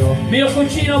son'io, mio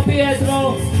cugino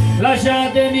Pietro,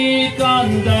 lasciatemi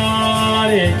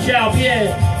cantare, ciao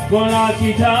Pietro, con la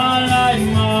chitarra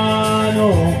in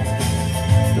mano,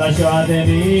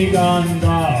 lasciatemi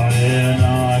cantare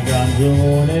una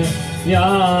canzone,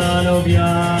 piano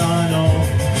piano,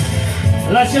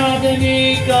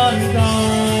 lasciatemi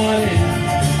cantare,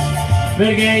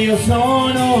 perché io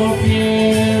sono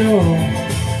fiero,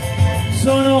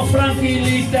 sono Frankie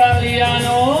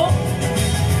l'italiano,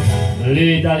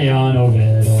 l'italiano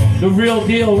vero. The real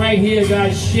deal right here,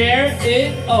 guys, share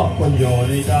it up.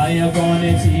 Buongiorno Italia con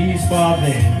il si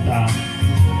spaventa,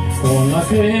 con la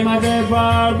crema che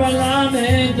barba la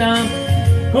menta,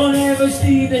 con le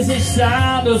vestite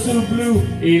sessato sul blu,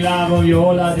 e la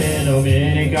viola di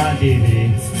Domenica TV.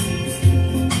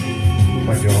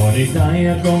 Buongiorno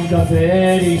Italia con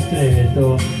caffè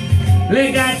ristretto, le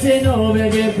calze nuove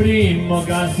del primo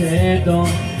cassetto,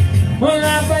 con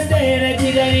la bandiera di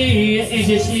Italia, i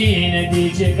cestine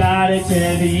di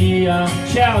carrozzeria.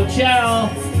 Ciao ciao!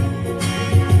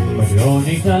 Buongiorno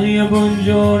Italia,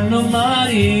 buongiorno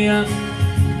Maria,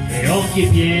 e occhi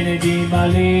pieni di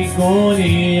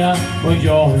malinconia,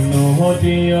 buongiorno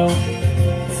oddio,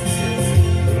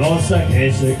 lo sa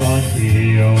che sei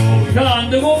contigo.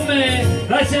 Canta con me,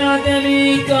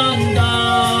 lasciatemi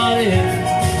cantare,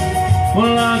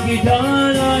 con la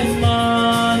chitarra in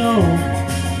mano,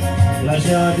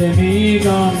 lasciatemi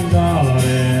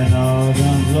cantare una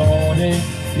canzone,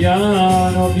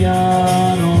 piano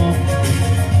piano,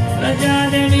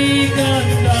 lasciatemi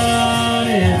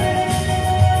cantare,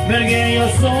 perché io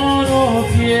sono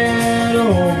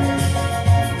fiero,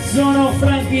 sono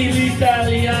Frankie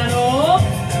l'italiano,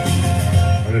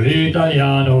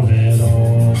 l'italiano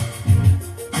vero.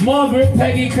 Margaret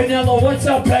Peggy Canello, what's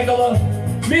up Pegola?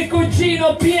 Mi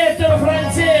cugino Pietro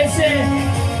francese.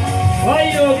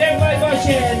 Voglio che vai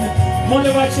facendo? Ma ti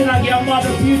faccio una chiamata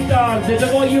più tardi, ti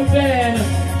voglio bene.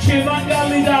 Ci manca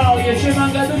l'Italia, ci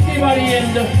manca tutti i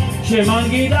parenti, ci manca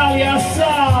l'Italia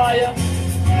assai.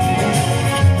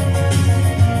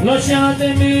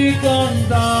 lasciatemi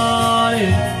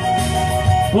cantare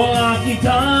con la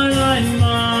chitarra in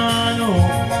mano,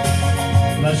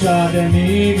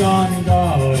 lasciatemi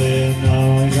cantare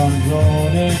una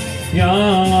canzone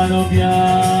piano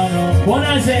piano.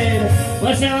 Buonasera,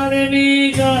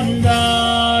 lasciatemi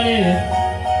cantare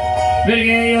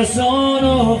perché io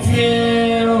sono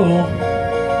fiero,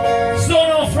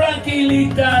 sono Frankie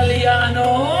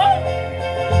l'italiano,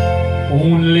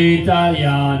 un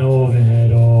l'italiano vero.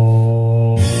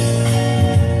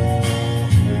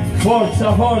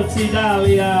 Forza, forza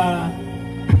Italia.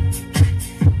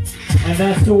 And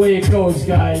that's the way it goes,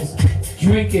 guys.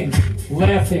 Drinking,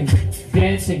 laughing,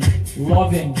 dancing,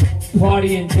 loving,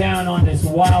 partying down on this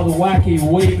wild, wacky,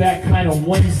 way back kind of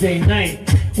Wednesday night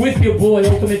with your boy,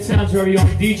 Ultimate Sound's very own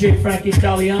DJ Frankie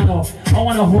Italiano. I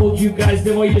want to hold you guys,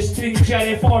 the way you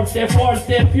stringere forte,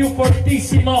 forte, più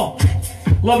fortissimo.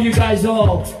 Love you guys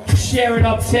all. Share it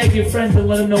up, tag your friends, and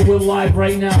let them know we're live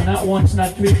right now. Not once,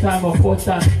 not 3 times or 4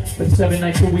 times, but 7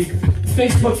 nights a week.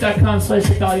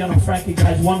 Facebook.com/Italiano Frankie,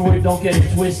 guys. One word, don't get it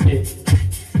twisted.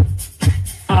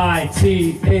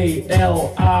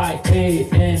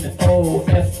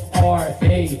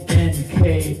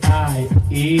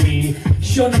 ITALIANOFRANKIE.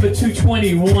 Show number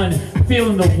 221.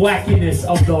 Feeling the wackiness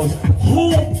of those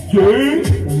Hump Day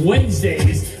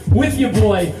Wednesdays with your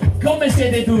boy. Come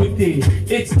siete tutti?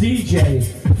 It's DJ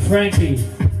Frankie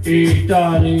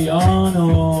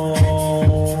Italiano.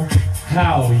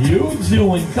 How you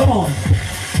doing? Come on.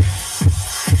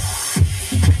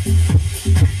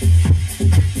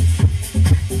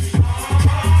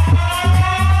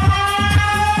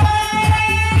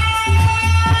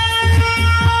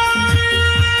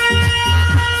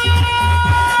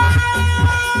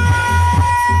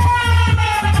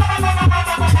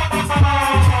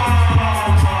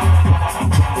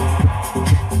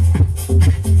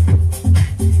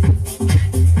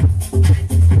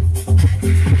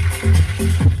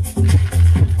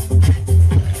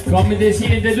 Come ti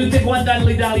siete tutti quanti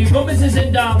all'Italia, come si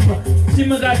sentiamo?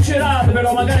 Siamo carcerati,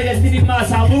 però magari che teniamo la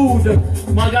salute,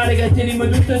 magari che teniamo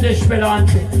tutte le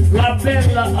speranze. La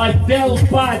bella Adele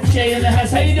Pace in the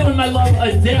house. How you doing, my love,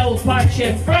 Adele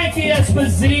Pace? Frankie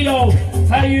Esposito,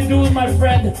 how you doing, my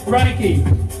friend? Frankie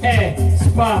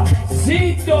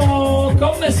Esposito,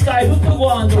 come stai? Tutto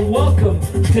quanto? Welcome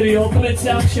to the Ultimate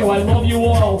Sound Show. I love you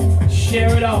all.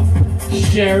 Share it up,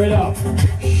 share it up,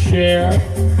 share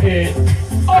it up.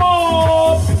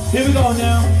 Here we go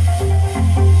now.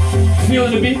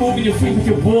 Feeling the beat, moving your feet with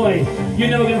your boy. You're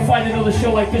never gonna find another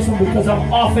show like this one because I'm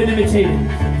often imitated,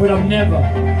 but I'm never,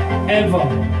 ever,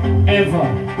 ever,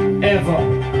 ever,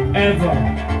 ever,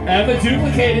 ever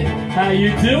duplicated. How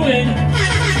you doing?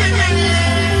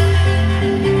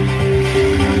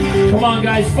 Come on,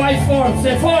 guys, fight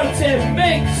forza, forza,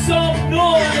 make some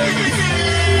noise.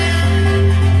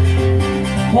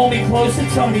 Hold me closer,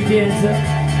 Tony Danza.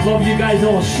 Love you guys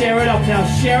all. Share it up now.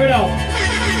 Share it up.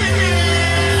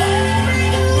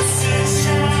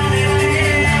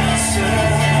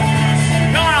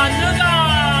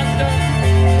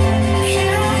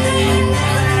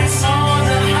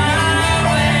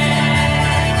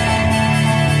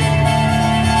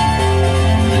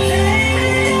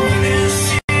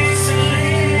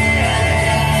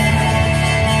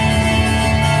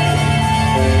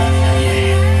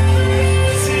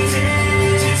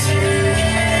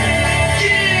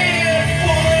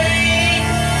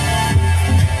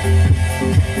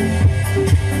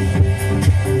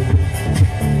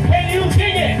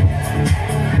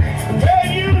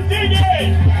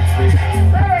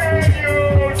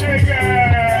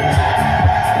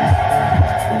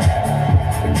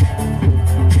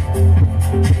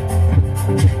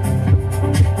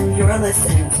 You're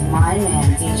listening to my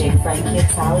man, DJ Frankie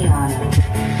Italiano.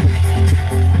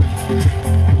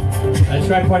 That's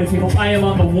right, party people. I am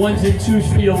on the ones and twos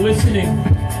for your listening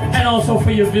and also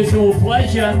for your visual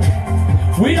pleasure.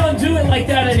 We don't do it like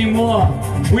that anymore.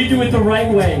 We do it the right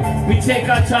way. We take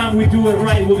our time, we do it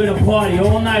right. We're gonna party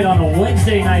all night on a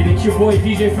Wednesday night. It's your boy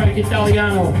DJ Frankie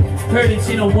Italiano. Heard and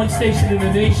seen on one station in the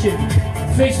nation.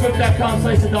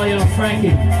 Facebook.com/Italiano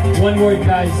Frankie. One word,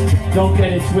 guys. Don't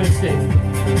get it twisted.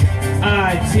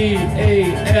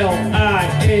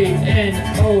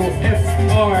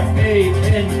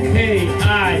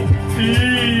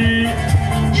 ITALIANOFRANKIE.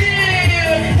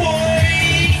 Yeah, boy!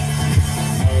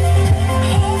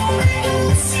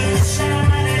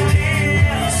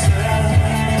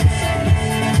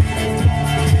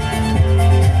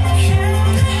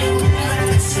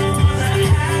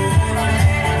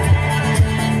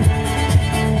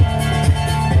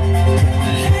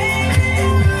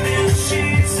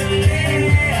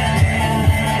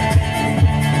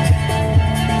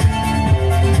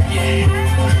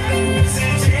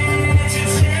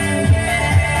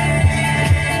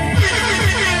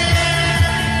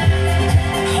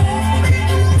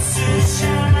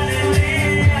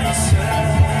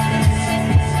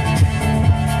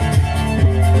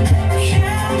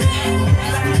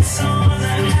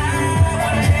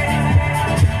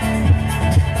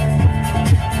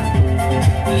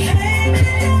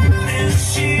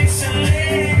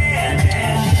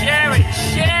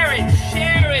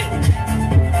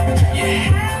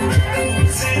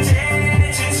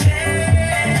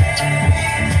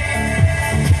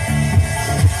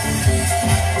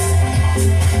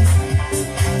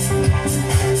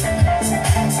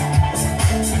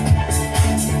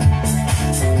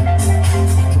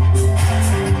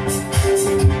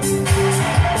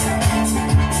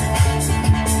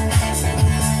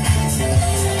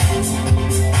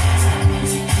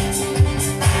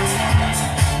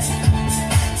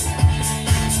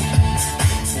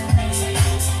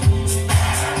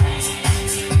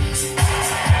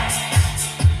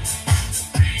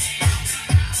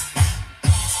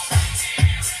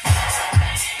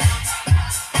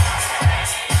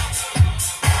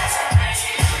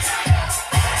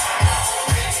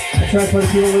 track for the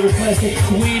people with a classic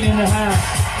Queen in the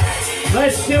house.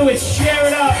 Let's do it. Share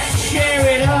it up. Share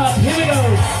it up. Here we go.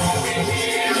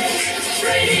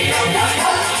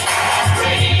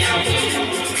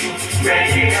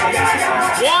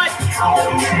 What?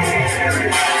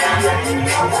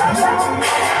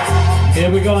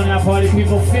 Here we go now, party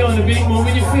people. Feeling the beat,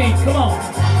 moving your feet. Come on.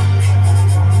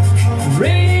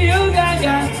 Radio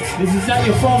Gaga. This is not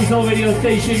your phone's old radio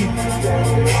station.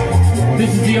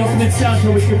 This is the ultimate sound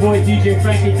show with your boy DJ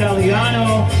Frankie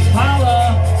Italiano.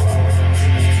 Holla.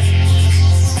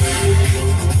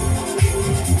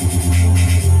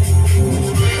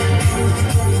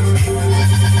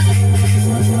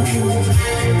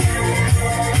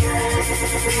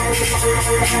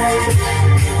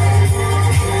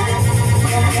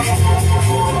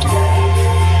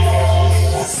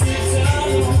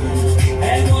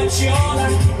 And what you're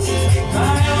like,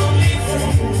 my only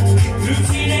friend, through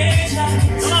teenage life.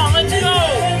 Come on, let's go.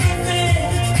 Everything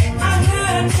I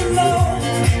had to know,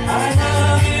 I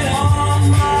love it on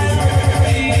my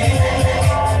way.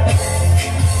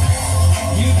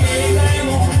 You gave them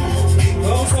all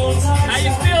those old times. How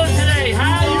you feeling today?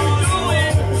 How you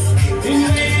doing? You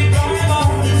made it by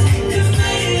heart. You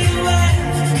made it laugh.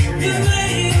 You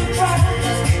made it cry.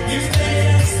 You made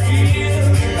us feel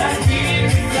like we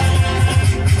could fly.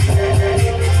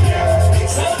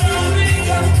 So now we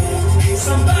got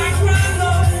some background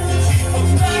noise, a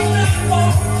back and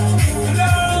forth. The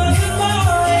girls and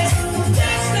boys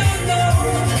just don't know,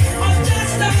 or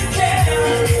just don't care,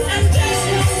 and just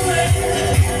don't play.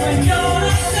 When you're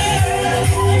not there,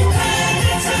 you had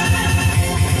the time.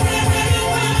 Wherever you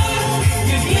are,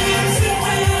 you years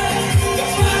ahead, the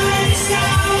body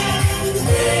sound.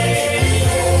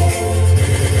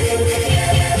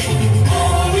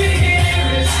 All we hear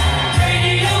is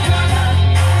Radio Gaga,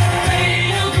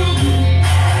 Radio Goo Goo,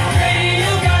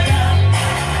 Radio Gaga.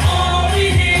 All we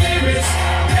hear is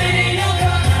Radio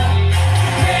Gaga,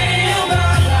 Radio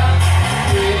Gaga.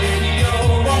 Radio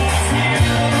wants you.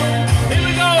 Here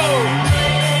we go.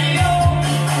 Radio,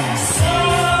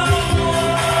 someone still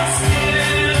loves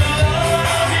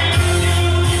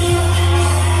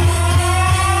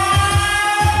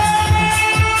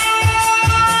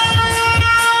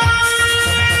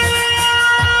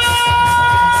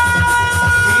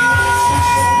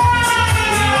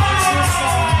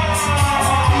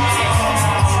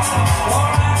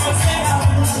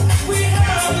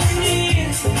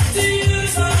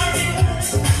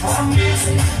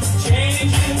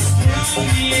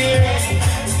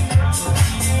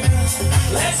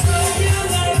Let's go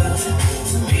together,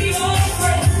 be more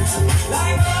friends,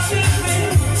 like other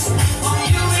friends. On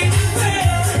you we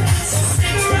depend, so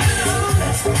stick around,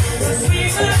 'cause we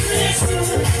might miss you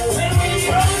when we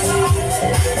grow up.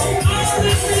 Oh, all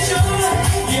this is yours.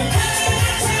 You had the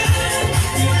time,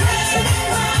 you had the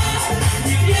power,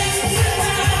 you get to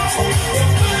have your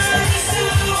first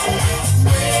sound.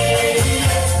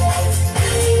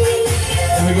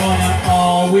 Here we go now.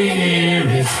 All we hear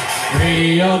is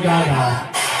Radio Gaga,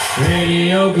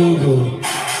 Radio Goo Goo,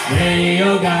 Radio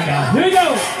Gaga. Here we go.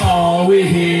 All we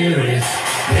hear is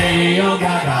Radio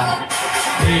Gaga,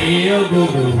 Radio Goo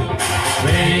Goo,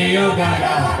 Radio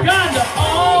Gaga. Gaga.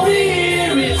 All we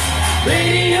hear is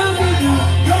Radio Goo Goo.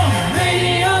 Come on,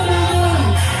 Radio Goo Goo,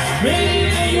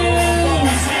 Radio.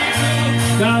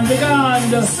 Gaga,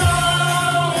 Gaga.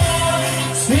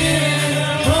 Still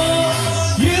on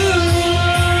you.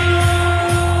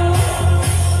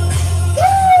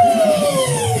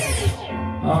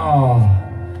 Oh,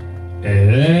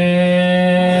 anybody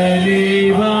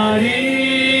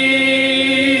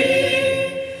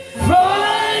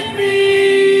find me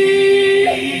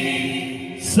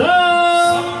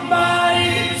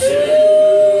somebody to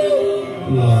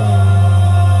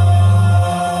love?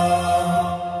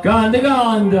 Ganda,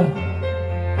 ganda.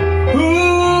 Ooh.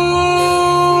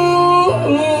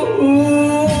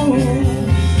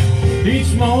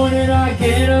 Each morning I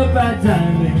get up at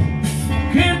time.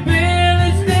 Can't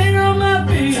barely stand on my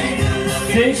feet.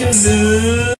 Take a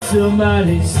look,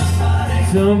 somebody,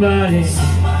 somebody,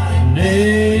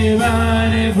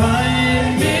 anybody find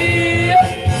me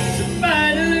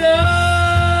somebody to love.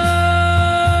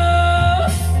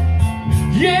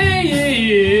 Yeah, yeah,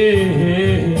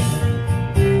 yeah.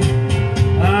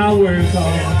 I work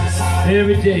hard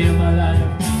every day of my life.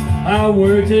 I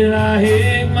work till I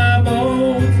hit my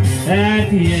bones. At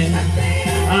the end,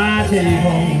 I take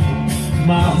home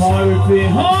my heart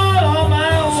beat all on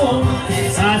my own.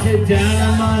 I sit down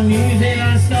on my knees and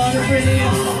I started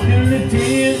praying till the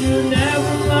tears will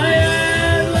never my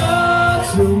eyes. Lord,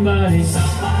 somebody,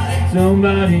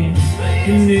 somebody,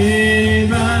 can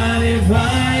anybody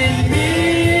find me?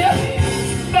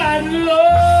 Find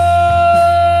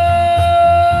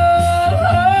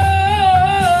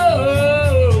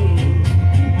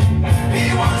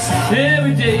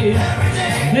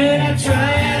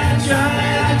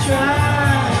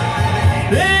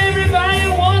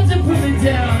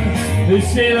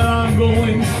say that I'm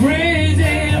going crazy.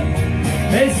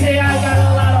 They say I got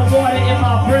a lot of water in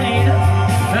my brain.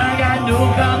 I got no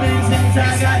common sense,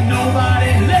 I got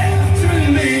nobody left to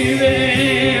believe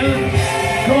in.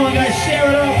 Come on guys, share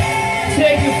it up.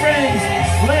 Take your friends.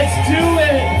 Let's do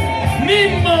it.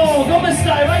 Mimmo, come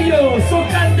stai? Vai io, sto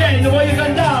cantando, voglio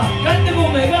cantare. Canta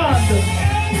come canto.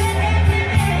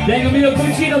 Tengo mio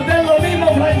cugino bello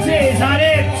Mimmo francese,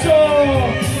 adesso.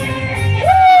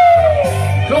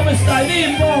 Come stai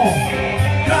Mimmo?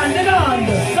 Canta,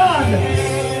 canta, canta.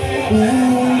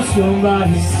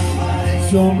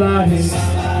 Somebody,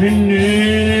 can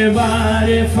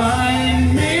anybody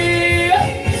find me?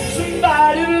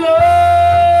 Somebody to love.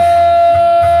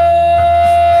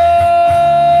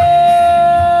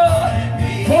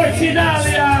 Forza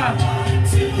Italia!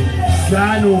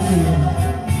 Got no feeling,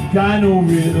 got no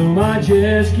rhythm, I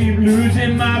just keep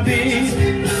losing my beat.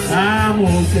 I'm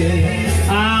okay,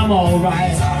 I'm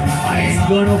alright, I ain't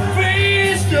gonna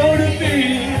face no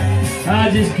defeat.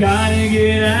 I just gotta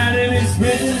get out of this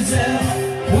prison cell.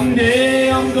 One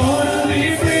day I'm gonna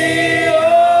be free.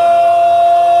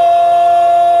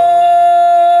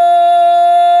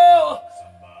 Oh.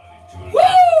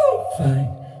 Woo! Find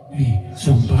me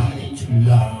somebody to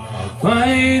love.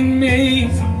 Find me.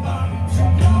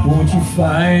 Won't you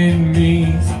find me?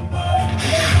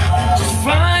 Just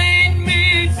find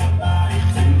me.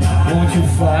 Won't you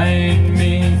find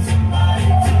me?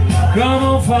 Come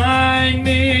on, find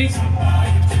me.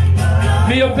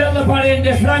 Mio bello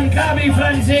parente Francabi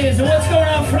francese. What's going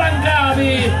on,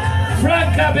 Francabi?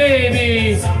 Franca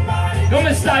baby.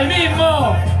 Come stai,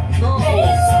 Mimmo?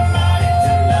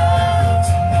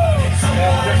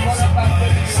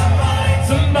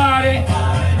 Somebody.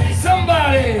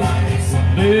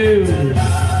 Dude.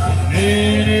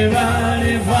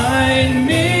 Anybody find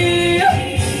me?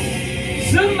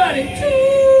 Somebody to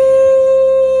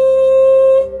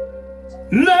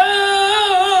love.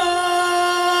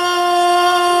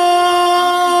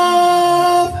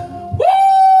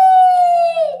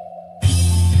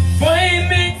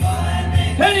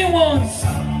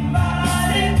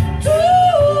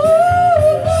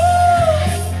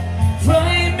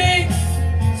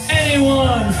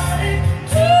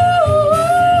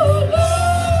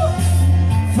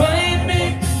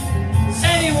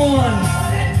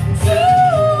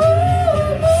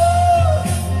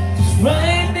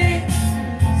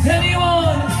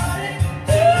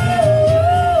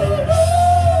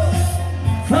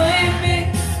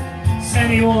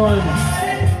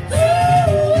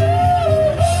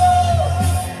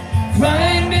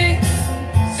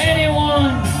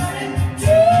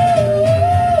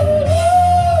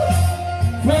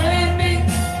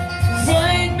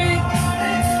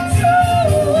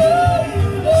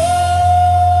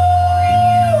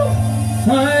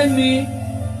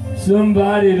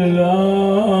 Somebody to love.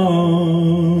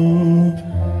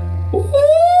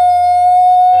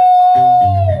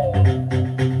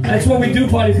 That's what we do,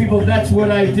 party people. That's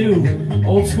what I do.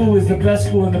 Old school is the best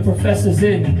school and the professor's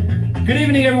in. Good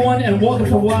evening, everyone, and welcome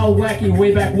to Wild Wacky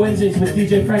Way Back Wednesdays with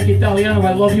DJ Frankie Italiano.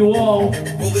 I love you all.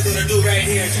 What we're gonna do right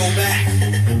here is go back.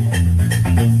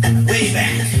 Way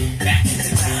back. Back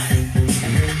into time.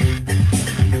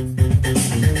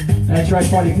 That's right,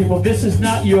 party people. This is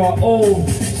not your old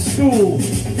school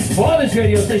Father's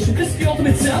radio station. This is the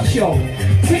Ultimate Sound Show.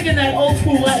 Taking that old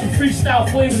school Latin freestyle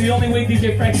flavor the only way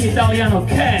DJ Frankie Italiano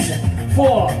can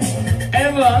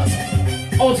forever.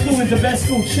 Old school is the best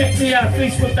school. Check me out.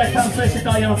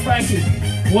 Facebook.com/ItalianoFrankie.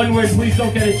 One word, please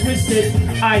don't get it twisted.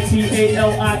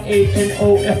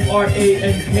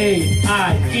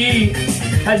 ITALIANOFRANKIE.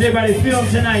 How's everybody feeling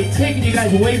tonight? Taking you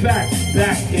guys way back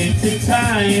into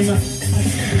time.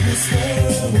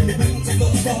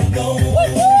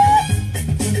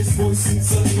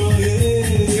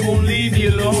 It won't leave you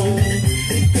alone.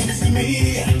 It comes to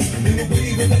me in a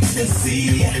wave of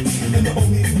ecstasy, and the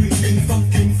only breathing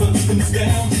fucking comes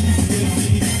down to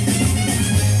me.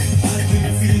 I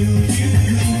can feel you,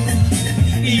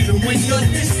 even when you're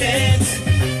distant.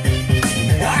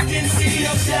 I can see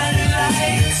your shining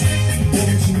light.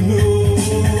 Don't you know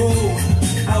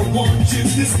I want you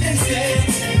this instant?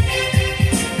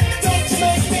 Don't you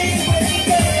make me wait,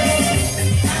 girl.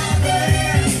 I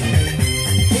burn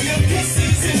for your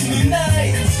kisses in the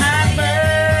night. I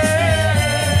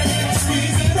burn,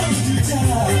 squeezing on you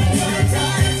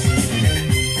tight.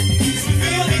 Keeps me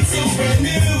feeling so brand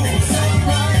new. So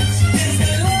much is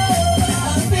the love I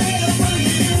feel for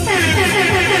you.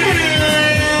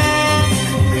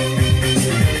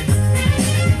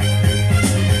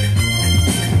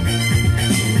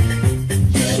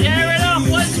 Share it up,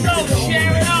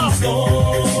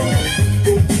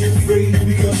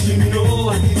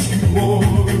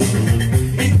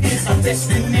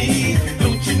 destiny.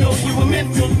 Don't you know we were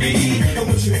meant to be? I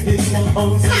want you in my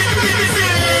arms.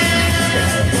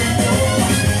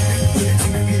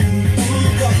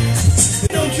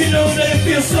 Don't you know that it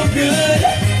feels so good?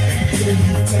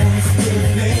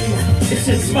 It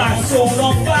sets my soul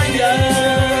on fire.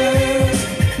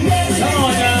 Come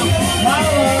on now,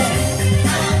 holla.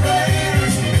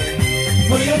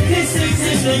 For your kisses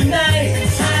in the night,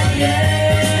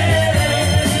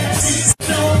 yeah.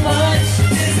 So much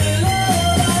is the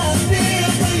love I feel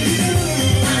for you.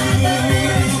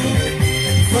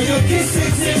 For your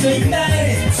kisses in the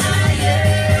night,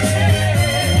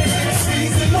 yeah.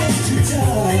 Squeeze the love too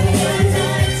tight.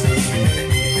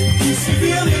 You should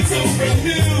feel it so brand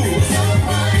new. So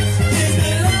much is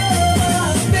the love I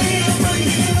feel for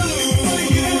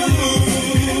you.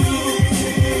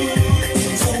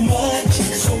 So much,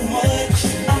 so much,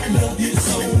 I love you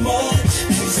so much,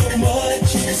 so much,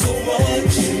 so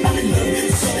much, I love you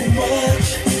so much,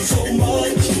 so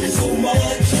much, so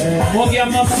much. Mo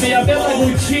chiama mia bella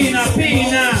cucina,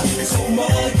 Pina! So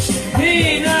much,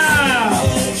 Pina!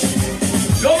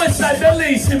 Come stai,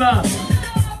 bellissima?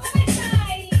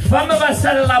 Fammi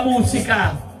passare la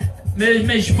musica!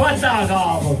 Mi sbatta la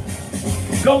capo!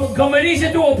 Come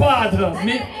dice tuo padre?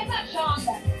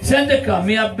 Senti qua,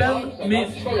 mio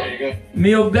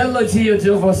bello zio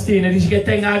Gio Faustino dice che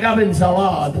tenga la capa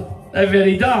insalata. È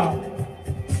verità?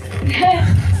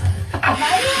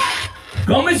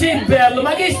 Come sei bello?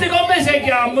 Ma chi come si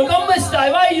chiama? Come stai?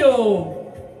 Vai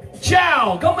io!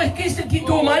 Ciao! Chi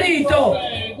tuo marito?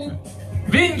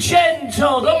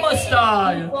 Vincenzo, come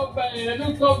stai? Tutto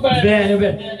bene. Bene,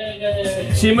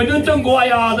 bene. Siamo tutti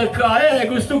inguaiati qua,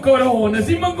 questo corona.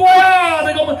 Siamo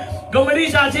inguaiati, come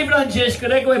dice la zia Francesca,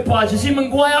 ecco e pace. Siamo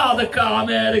inguaiati qua in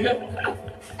America.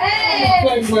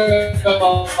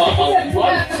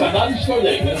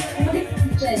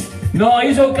 No,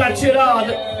 io sono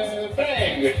carcerato.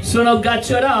 Sono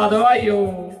carcerato, vai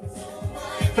io.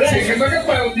 Frank, ma che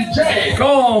fai un DJ?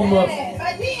 Come?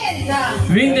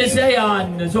 26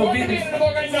 anni, sono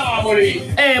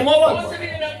Napoli.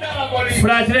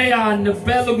 Fra 3 anni,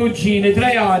 bello cugino,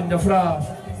 3 anni, fra.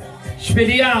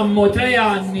 Speriamo, 3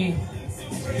 anni.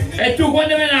 E tu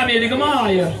quando vieni in America,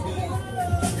 mai?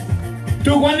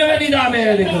 Tu quando vieni in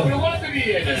America? Quando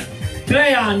viene?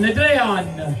 3 anni, 3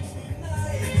 anni.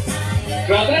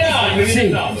 Tra 3 anni?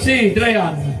 Sì, sì, 3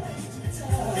 anni.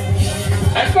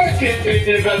 E perché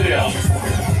viene tra 3 anni?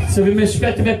 Se mi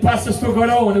aspetta che passa sto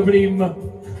corona prima.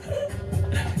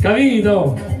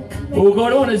 Capito? Il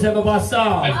corona si può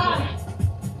passare.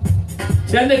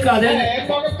 Senti qua, Ma che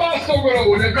passa il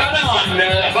corona? Tra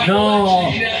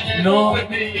 1 anno? no.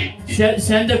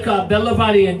 Senti qua, bello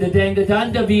parente, tengo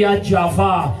tanti viaggi a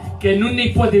fare che non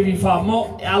ne potevi fare,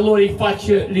 mo e allora li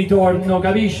faccio ritorno,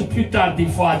 capisci? Più tardi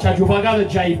faccio, ho pagato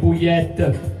già i biglietti.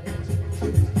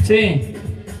 Sì.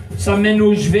 Sta in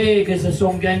Las Vegas,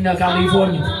 sono in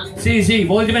California. Sì, sì,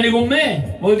 volete venire con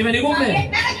me? Volete venire con me?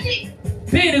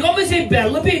 Pini, come sei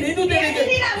bello, Pini? Viaggi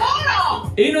di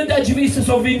lavoro! Io non ti ho visto,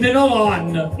 sono 29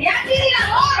 anni. Viaggi di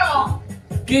lavoro!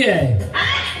 Chi è?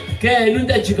 Che è? Non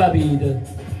ti ho capito.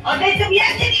 Ho detto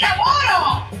viaggi di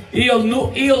lavoro!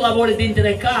 Io lavoro dentro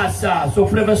la casa, sono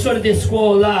professore di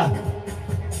scuola.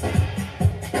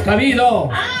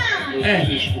 Capito?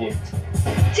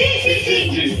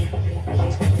 Sì.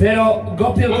 Però,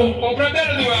 coppia con... Tuo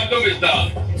fratello dove sta?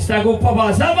 Sta con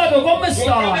papà. Sabato, come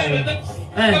stai?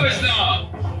 Dove sta?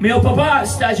 Mio papà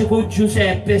sta con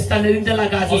Giuseppe, stanno dentro la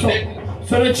casa.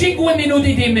 Sono 5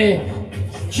 minuti di me.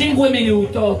 5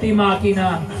 minuti di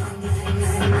macchina.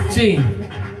 Sì.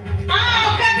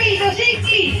 Ho capito,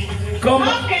 sì. Come?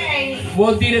 Ok.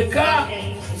 Vuol dire qua,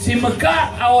 siamo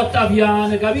qua a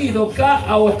Ottaviano, capito? Qua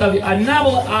a Ottaviano, a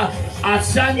Napoli, a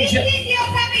San Sì, ho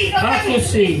capito. Ah,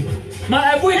 così.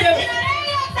 Ma voi che...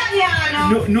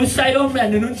 Ottaviano. Non stai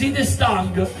dormendo, non siete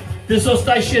stanco. Ti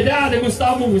stai scedato con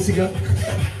questa musica.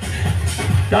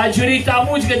 Dai, giurita la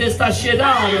musica ti sta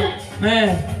scedato.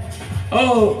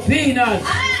 Oh, Peanut.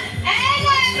 Non è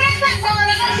questa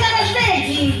cosa, non siamo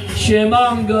stati.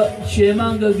 Ci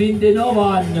manca 29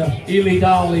 anni in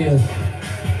Italia.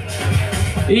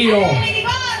 Io. Mi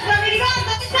ricordo,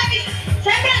 tu stavi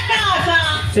sempre a casa.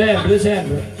 Sempre.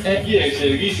 Chi è il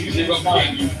servizio che sei papà?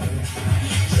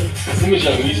 Come si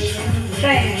chiama?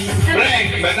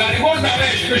 Frank, ma ti ricorda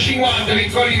adesso 50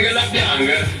 piccoli che la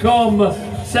bianca? Come?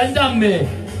 Senti a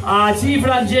me. Ah sì,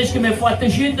 Francesco mi ha fatto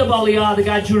 100 pagliate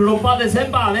che ci rubate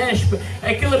sempre a vespa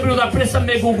e che l'ha venuto appresso a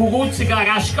me con cucuzzi che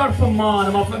ha scarpa in mano,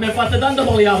 ma mi ha fatto tante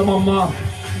pagliate mamma.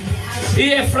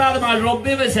 Io e frate mi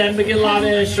rompeva sempre che la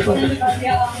vespa.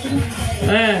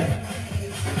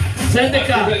 Senti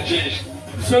qua.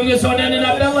 Sono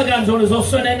una bella canzone, sono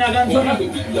una canzone.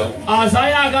 Ah,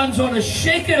 sai la canzone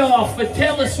Shake It Off e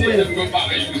Taylor Swift.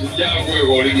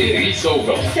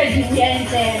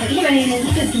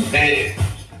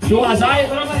 Tu la sai?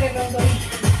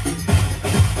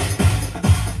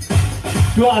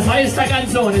 Tu la sai sta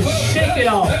canzone? Shake It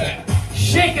Off.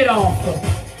 Shake It Off.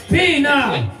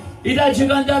 Pina! E dacci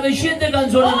cantare 100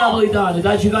 canzoni napoletane,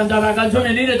 dacci cantare la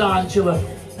canzone Nina D'Angela,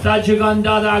 dacci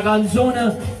cantare la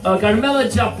canzone Carmela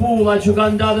Zappù, dacci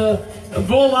cantare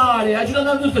Volare, dacci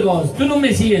cantare tutte cose, tu non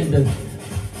mi senti.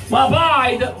 Ma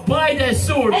vai è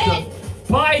sordo,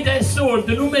 vai è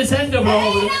sordo, non mi sente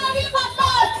proprio.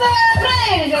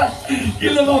 Chi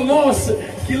lo fa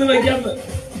mosse, chi lo chiama,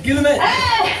 chi lo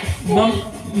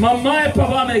mamma e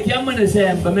papà mi chiamano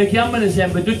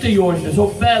sempre, tutti i giorni,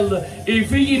 sono belli, i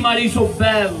figli Maria sono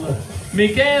belli,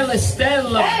 Michele e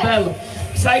Stella belli.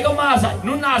 Sai come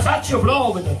non la saccio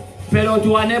proprio, però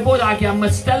tua nipote la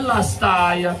chiama Stella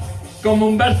Staia, come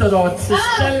Umberto Tozzi,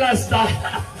 Stella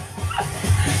Staia.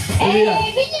 Figli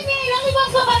miei non li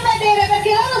posso far vedere perché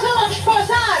loro sono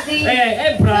sposati.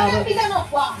 È bravo. Non abitano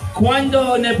qua.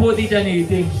 Quando nipoti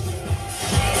tenete?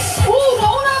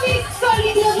 Uno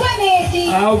piccoli di 2 mesi.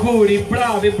 Auguri,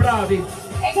 bravi.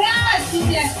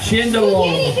 Grazie. 100 Tu euro.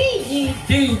 tieni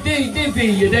figli? Ti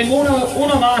figli, tengo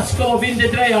uno maschio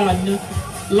 23 anni,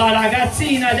 la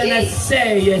ragazzina delle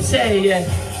 6.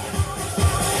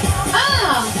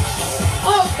 Ah,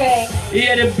 ok.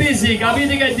 Era busy,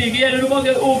 capite che dico? Era un po'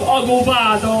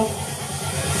 occupato.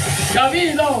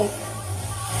 Capito?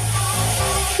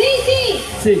 Sì.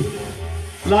 Sì.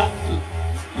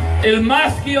 Il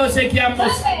maschio si chiama...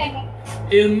 Va bene.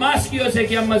 Il maschio si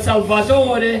chiama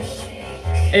Salvatore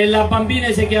e la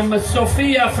bambina si chiama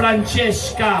Sofia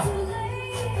Francesca.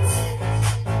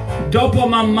 Dopo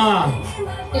mamma.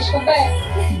 Esco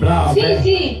bene. Bravo.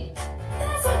 Sì.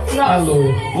 No.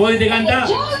 Allora, volete cantare?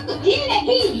 Giorgio tiene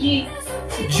figli.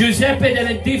 Giuseppe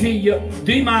delle due figli,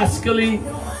 2 maschi,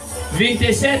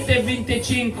 27 e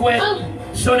 25,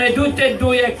 sono tutti e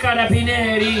 2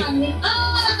 carabinieri,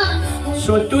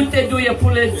 sono tutti e 2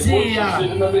 polizia.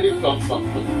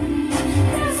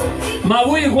 Ma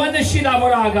voi quando uscite a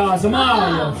lavorare a casa?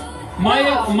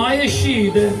 Mai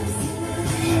uscite?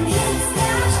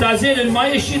 Stasera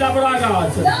mai uscite a lavorare a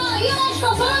casa? No, io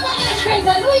esco solo dalla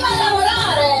scelta, lui va a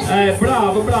lavorare.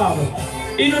 Bravo.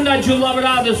 Io non ho giù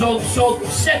lavorato, sono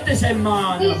 7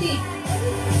 settimane. Sì.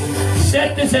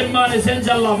 7 settimane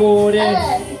senza lavoro.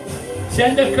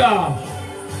 Senti qua.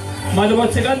 Ma ti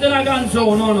posso cantare una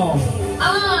canzone o no?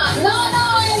 Ah, no,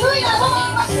 e lui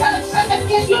lavora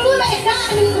perché lui è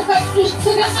cambio.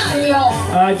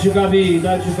 Ho capito.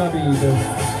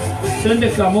 Senti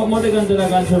qua, mo ti cantare una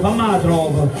canzone, fammi la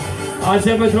trova. Hai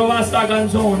sempre trovato sta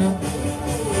canzone?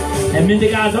 E mentre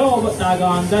che la trovo, la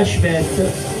canta,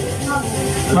 aspetta.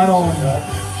 Madonna.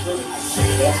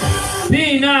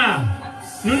 Pina!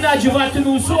 Non hai fatto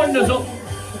un sonno,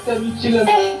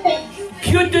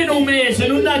 chiudi un mese,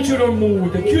 non hai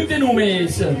dormito, chiudi un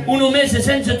mese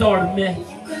senza dormire.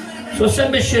 Sono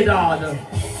sempre scedato.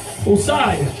 Lo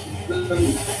sai?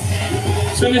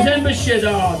 Sono sempre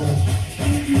scedato.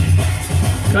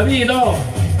 Capito?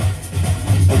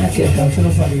 Ma che cazzo lo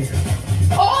fa lì?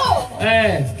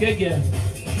 Che è?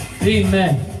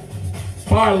 Dimmi.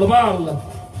 Parla.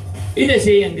 Io ti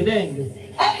sento. E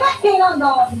perché non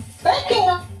dormi?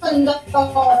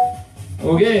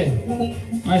 Ok?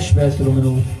 Aspetta un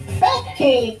minuto.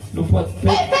 Perché? Non può...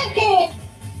 Perché?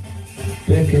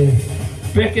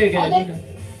 Perché che?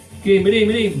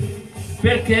 Dimmi.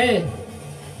 Perché?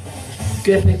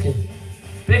 Perché?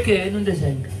 Perché non ti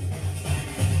sento?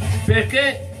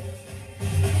 Perché?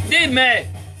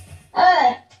 Dimmi!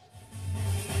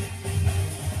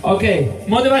 Ok,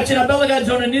 mo ti faccio una bella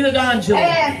canzone, Nina D'Angelo.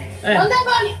 Non devo...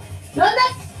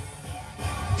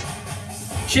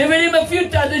 Ci vediamo più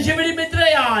tardi, ci vediamo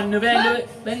 3 anni, vengo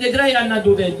 3 anni a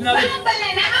tu. Va bene,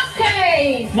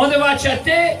 ok! Mo ti faccio a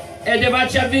te e ti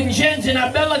faccio a Vincenzo una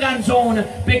bella canzone,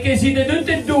 perché siete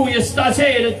tutti e 2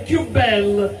 stasera più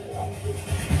belli.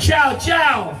 Ciao!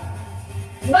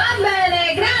 Va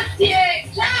bene, grazie!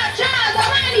 Ciao,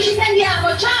 domani ci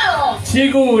sentiamo, ciao!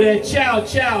 Sicure,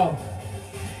 ciao!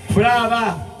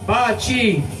 Brava,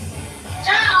 baci!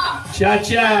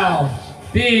 Ciao!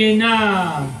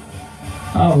 Pina!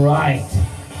 Alright.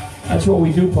 That's what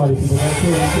we do, party people. That's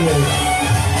what we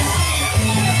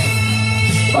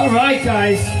do. Alright,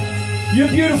 guys. You're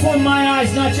beautiful in my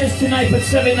eyes, not just tonight, but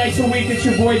 7 nights a week. It's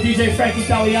your boy, DJ Frankie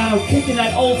Italiano, kicking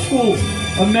that old school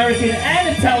American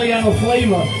and Italiano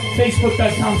flavor.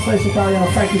 Facebook.com/Italiano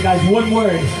Frankie, guys. One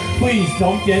word. Please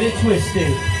don't get it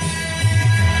twisted.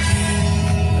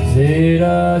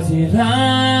 sera si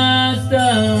rasta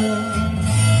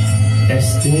e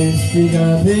stessi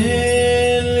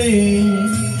capelli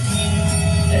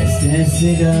e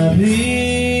stessi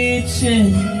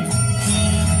capricci,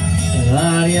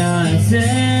 l'aria è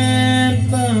sempre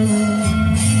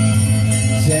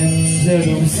senza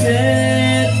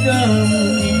rossetto,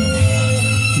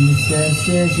 gli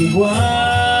stessi si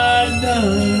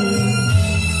guardano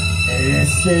e le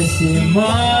stesse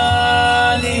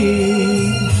mani,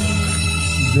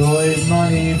 due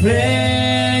mani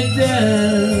fredde,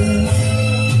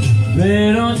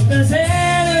 però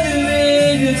stasera mi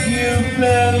vedo più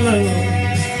bello,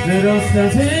 però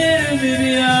stasera mi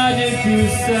piace più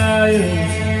sai,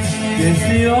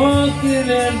 questi occhi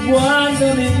che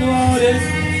guardano in cuore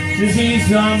se si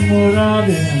sono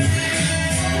ammorati.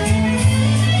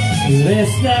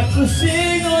 Resta così,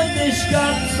 non ti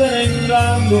scappare in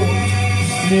gambo,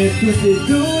 né tutti e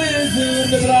due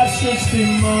sulle braccia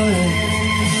stimmane.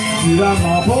 Giriamo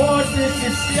a porte, se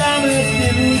stiamo e ste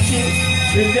luci,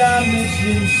 vediamoci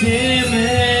insieme,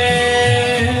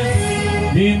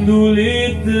 in due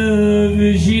letto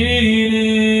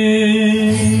vicine.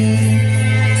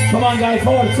 Come on guys,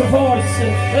 forza, forza,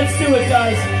 let's do it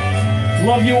guys,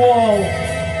 love you all.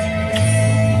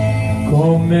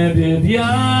 Come mi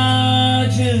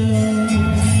piace,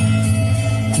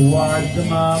 guarda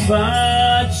ma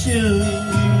bacio,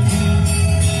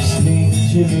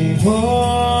 stringimi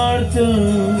forte,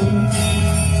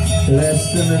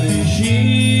 restami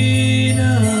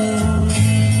vicina,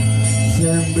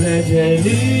 sempre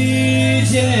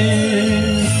felice,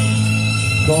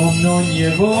 come ogni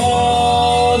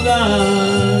volta,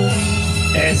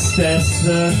 e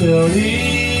stesso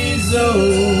sorriso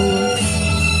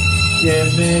che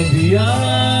mi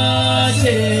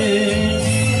piace,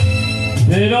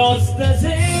 però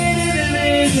stasera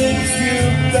mi vedo più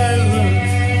bello,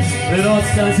 però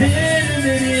stasera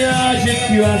mi piace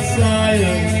più assai,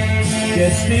 che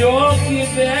sti occhi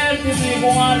verdi mi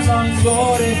guardano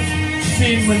ancora,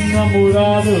 siamo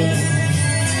innamorati.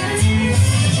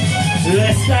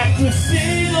 Resta così,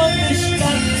 non mi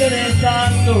scattare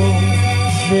tanto,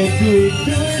 e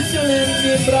tu sulle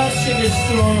mie braccia che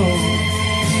sono,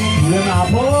 una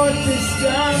porta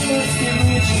stiamo sti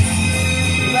luci,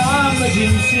 lammaci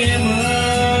insieme,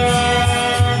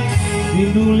 in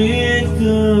due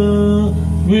letto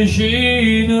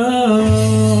vicino.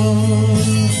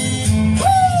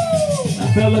 Una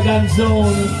bella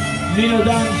canzone, Nino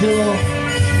D'Angelo,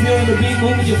 feeling the beat,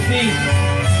 moving your feet,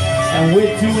 and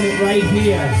we're doing it right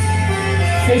here.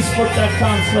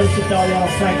 Facebook.com/Italiano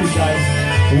Frankie guys,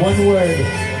 one word,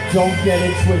 don't get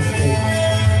it twisted.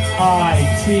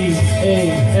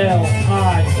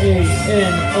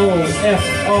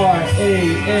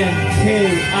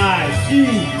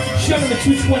 ITALIANOFRANKIE. Show number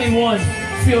 221,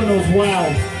 feeling those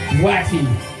wild, wacky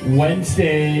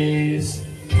Wednesdays.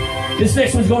 This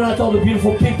next one's going out to all the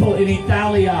beautiful people in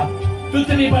Italia.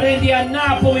 Tutti i parenti a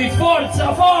Napoli,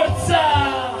 forza,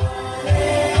 forza!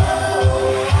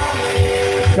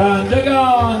 Canta,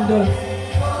 canta,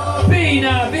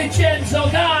 Pina, Vincenzo,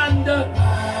 canta,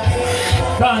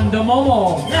 canta,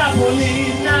 Momo,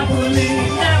 Napoli, Napoli,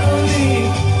 Napoli,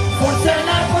 forza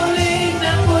Napoli,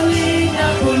 Napoli,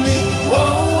 Napoli, oh,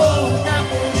 oh,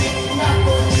 Napoli,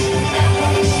 Napoli,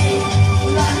 Napoli,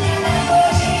 Napoli,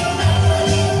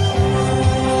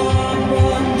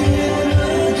 Bandiera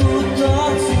tutta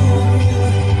azzurra,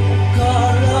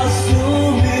 cara su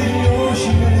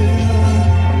milioni,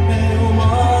 e un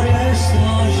mare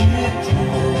sta città.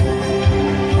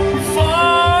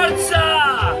 forza!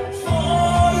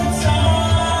 Forza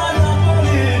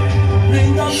Napoli,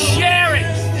 brinda Share it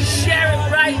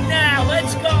right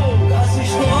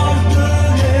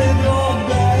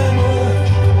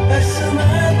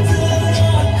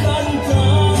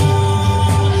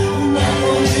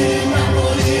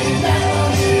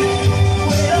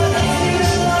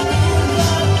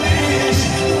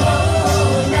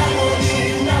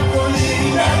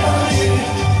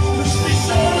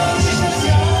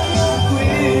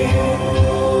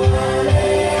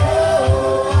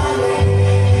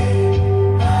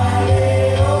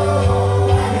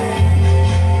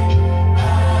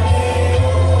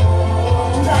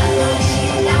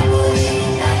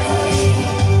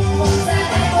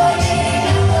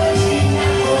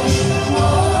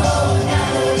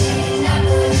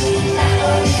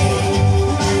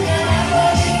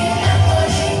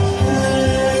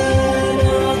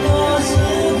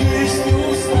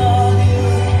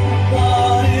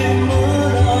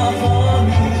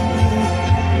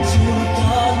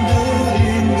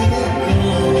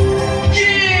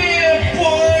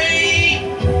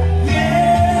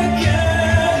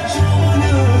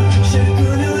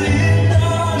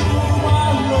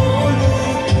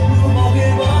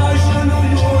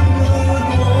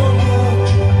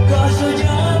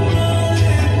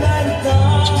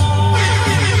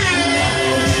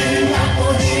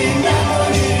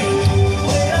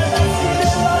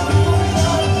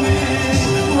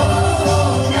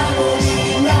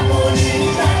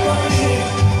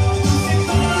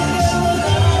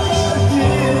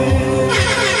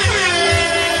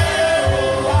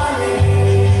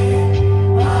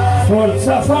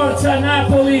Forza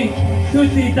Napoli,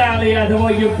 tutta Italia, ti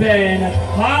voglio bene.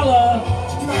 Holla!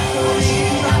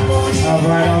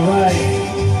 Alright, alright.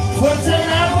 Forza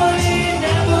Napoli,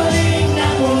 Napoli,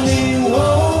 Napoli, whoa,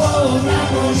 whoa,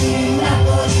 Napoli,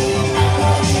 Napoli,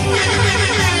 Napoli.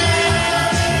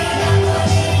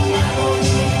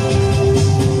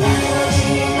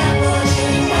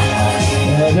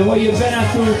 Ti voglio bene a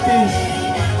tutti.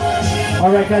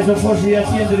 Alright guys, unfortunately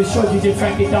that's the end of the show. DJ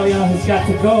Frankie Italiano has got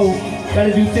to go.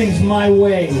 Gotta do things my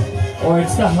way, or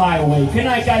it's the highway. Good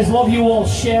night guys, love you all,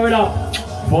 share it up.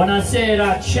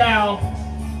 Buonasera, ciao.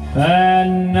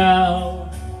 And now,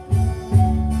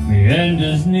 the end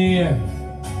is near,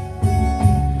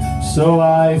 so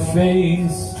I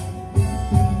face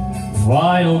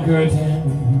final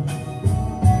curtain.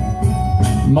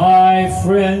 My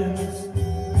friends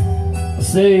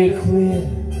say it clear,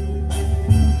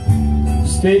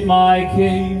 state my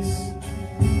case,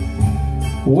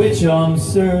 which I'm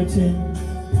certain.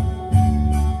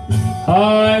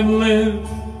 I've lived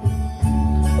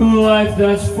a life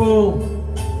that's full.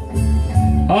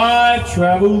 I've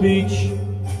traveled each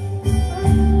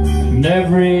and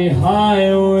every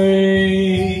highway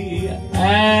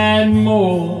and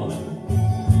more,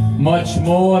 much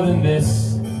more than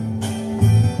this.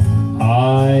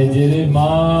 I did it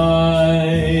my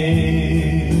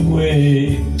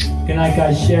way. Good night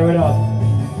guys, share it up.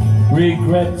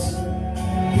 Regrets,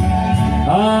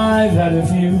 I've had a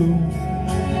few,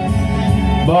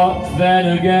 but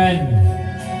then again,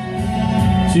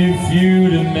 too few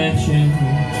to mention.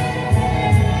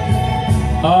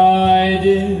 I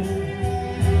did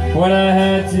what I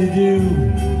had to do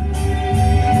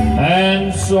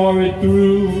and saw it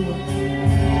through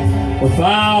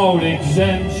without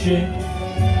exemption.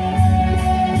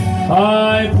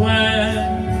 I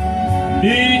planned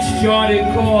each charted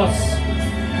course,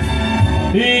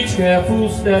 each careful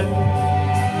step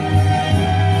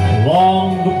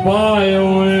along the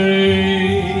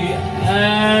byway,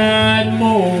 and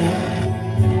more,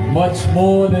 much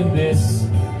more than this.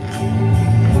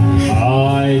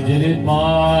 I did it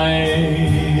my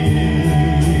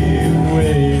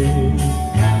way.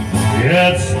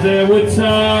 Yes, there were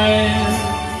times,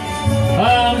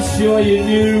 I'm sure you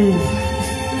knew,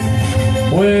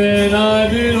 when I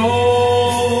did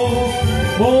all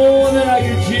more than I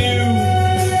could chew.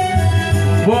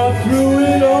 But through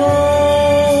it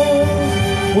all,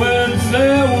 when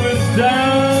there was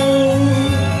doubt,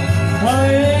 I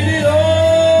ate it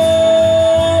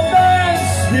all and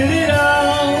spit it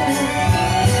out.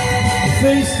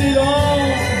 Faced it all,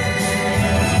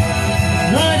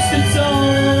 nice its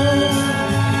own,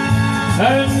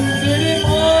 and did it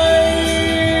my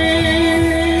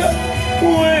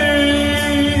way.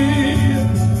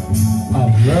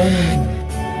 I've learned,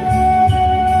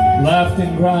 laughed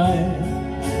and cried,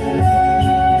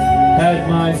 had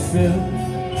my fill,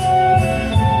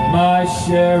 my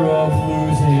share of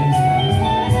losing,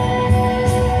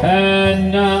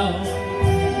 and now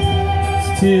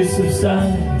as tears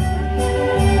subside,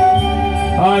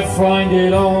 I find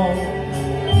it all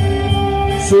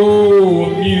so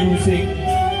amusing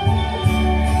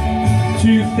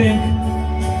to think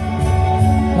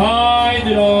I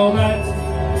did all that,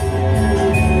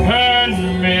 and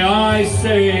may I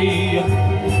say,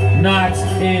 not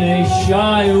in a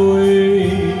shy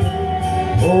way.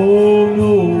 Oh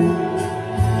no,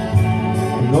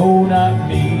 no, not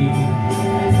me.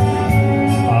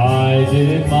 I did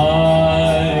it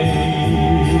my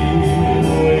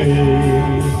way.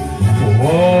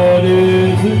 What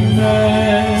is a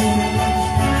man?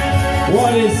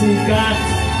 What has he got?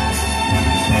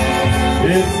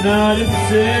 It's not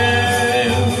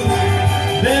himself,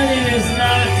 then it is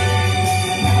not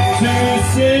to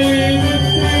say the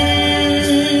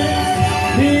things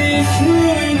he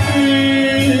truly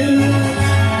feels.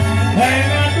 Hang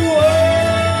on the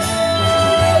words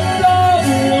of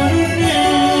one who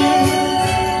knew.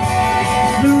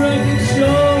 The record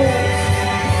shows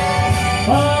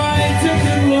I took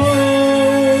it close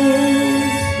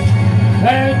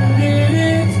and did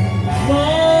it my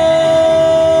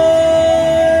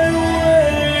way.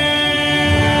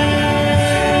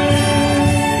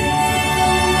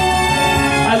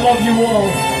 I love you all.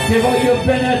 Ti voglio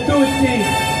bene a tutti.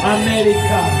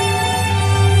 America,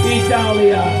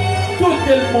 Italia,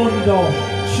 tutto il mondo.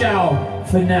 Ciao.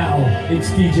 For now, it's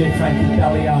DJ Frankie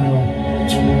Italiano.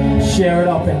 Share it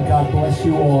up and God bless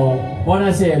you all.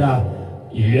 Buonasera.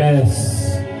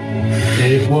 Yes,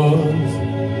 it was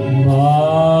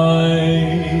my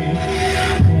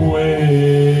way.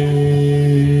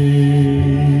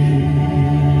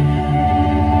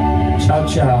 Ciao,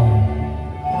 ciao.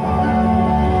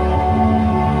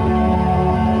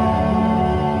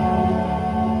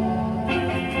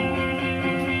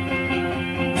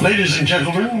 Ladies and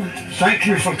gentlemen, thank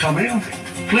you for coming.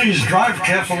 Please drive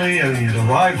carefully and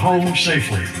arrive home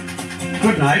safely.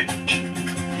 Good night.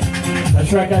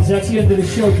 That's right, guys, that's the end of the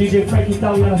show. DJ Frankie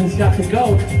Italiano has got to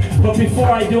go. But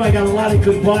before I do, I got a lot of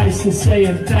goodbyes to say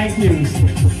and thank yous.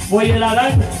 Voglio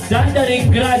dare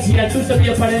ringrazi a tutti i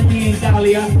miei parenti in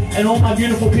Italia and all my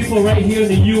beautiful people right here in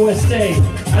the USA.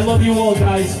 I love you all,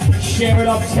 guys. Share it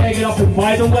up, tag it up, and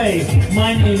by the way,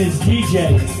 my name is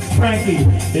DJ Frankie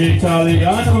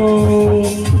Italiano.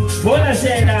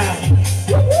 Buonasera.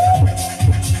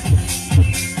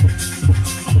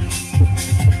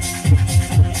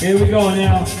 Here we go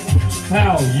now.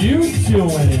 How you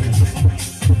doing?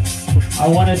 I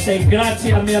want to say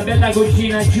grazie a mia bella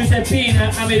cugina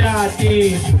Giuseppina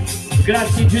Amirati.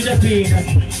 Grazie Giuseppina.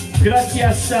 Grazie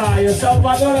assai.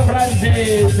 Salvatore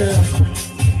francese.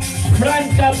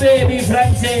 Franca baby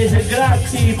francese.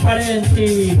 Grazie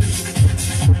parenti.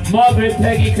 Margaret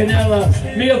Peggy Canella.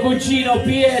 Mio cugino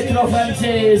Pietro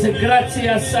francese. Grazie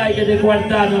assai che ti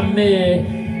guardano a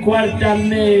me. Guarda a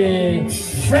me.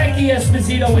 Frankie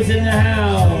Esposito is in the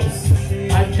house.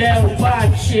 Adele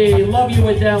Paci, love you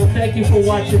Adele, thank you for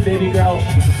watching baby girl.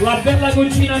 La bella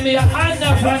cugina mia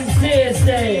Anna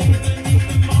Francese,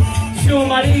 suo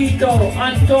marito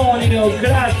Antonio,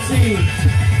 grazie.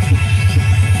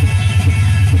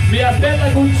 Mia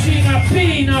bella cugina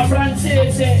Pina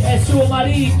Francese e suo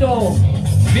marito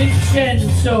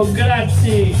Vincenzo,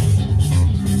 grazie.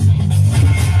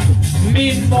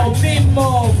 Mimmo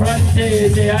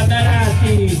Francese,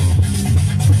 Annarati.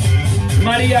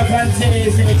 Maria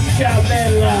Francese, ciao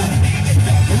bella.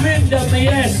 Linda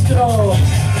Maestro,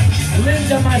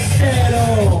 Linda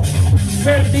Mastero,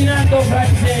 Ferdinando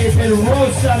Francese,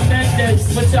 Rosa Mendez.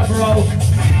 What's up, Ro?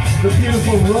 The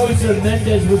beautiful Rosa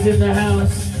Mendez was in the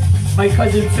house. My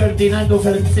cousin Ferdinando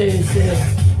Francese.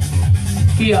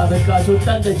 Chi ha per caso?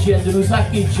 Tanta gente, non sa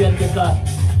chi gente qua.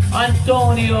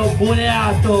 Antonio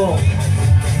Buonato.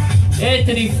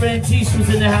 Anthony Francis was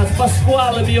in the house.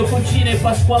 Pasquale, mio cugino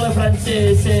Pasquale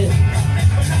Francese.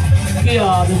 Che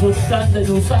ha? There's tanta,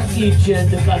 non sa chi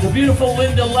gente qua. The beautiful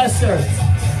Linda Lesser.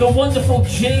 The wonderful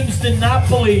James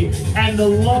DiNapoli. And the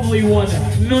lovely one,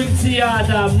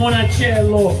 Nunziata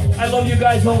Monacello. I love you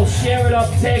guys all. Share it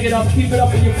up, tag it up, keep it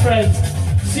up with your friends.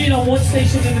 See it on one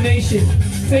station in the nation.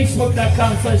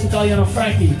 Facebook.com/Italiano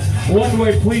Frankie. One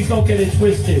word, please don't get it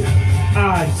twisted.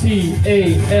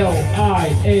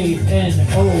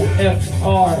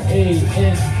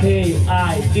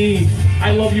 ITALIANOFRANKIE.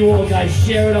 I love you all, guys.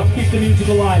 Share it up. Keep the music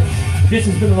alive. This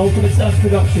has been an Ultimate Sounds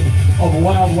production of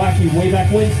Wild Wacky way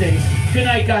back Wednesdays. Good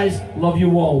night, guys. Love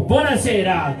you all.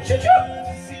 Buonasera. Choo-choo.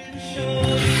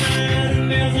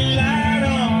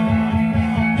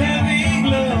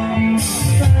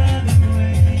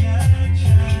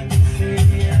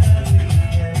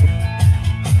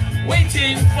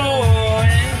 Waiting for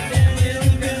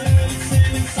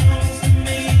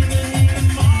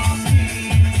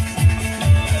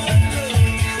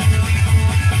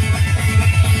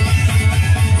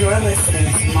You're listening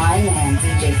to my man,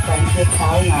 DJ Frankie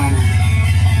Italiano.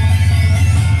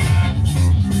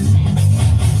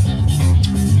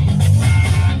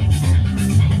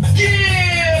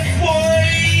 Yeah, boy!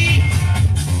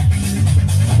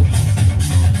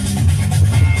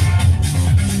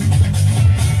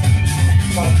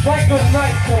 Frank goes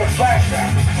right for a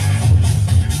flashback.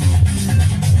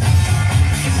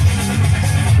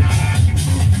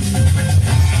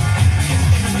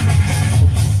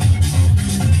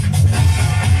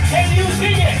 Can you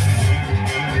dig it?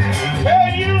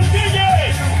 Can you dig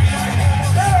it?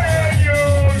 Can you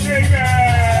dig it?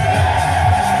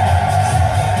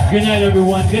 Good night,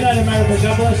 everyone. Good night, America.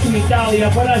 God bless you, Italia.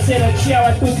 Buonasera. Ciao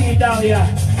a tutti, Italia.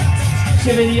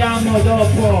 Ci vediamo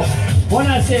dopo.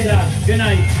 Buonasera. Good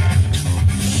night.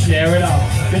 Share it out.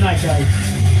 Good night, guys.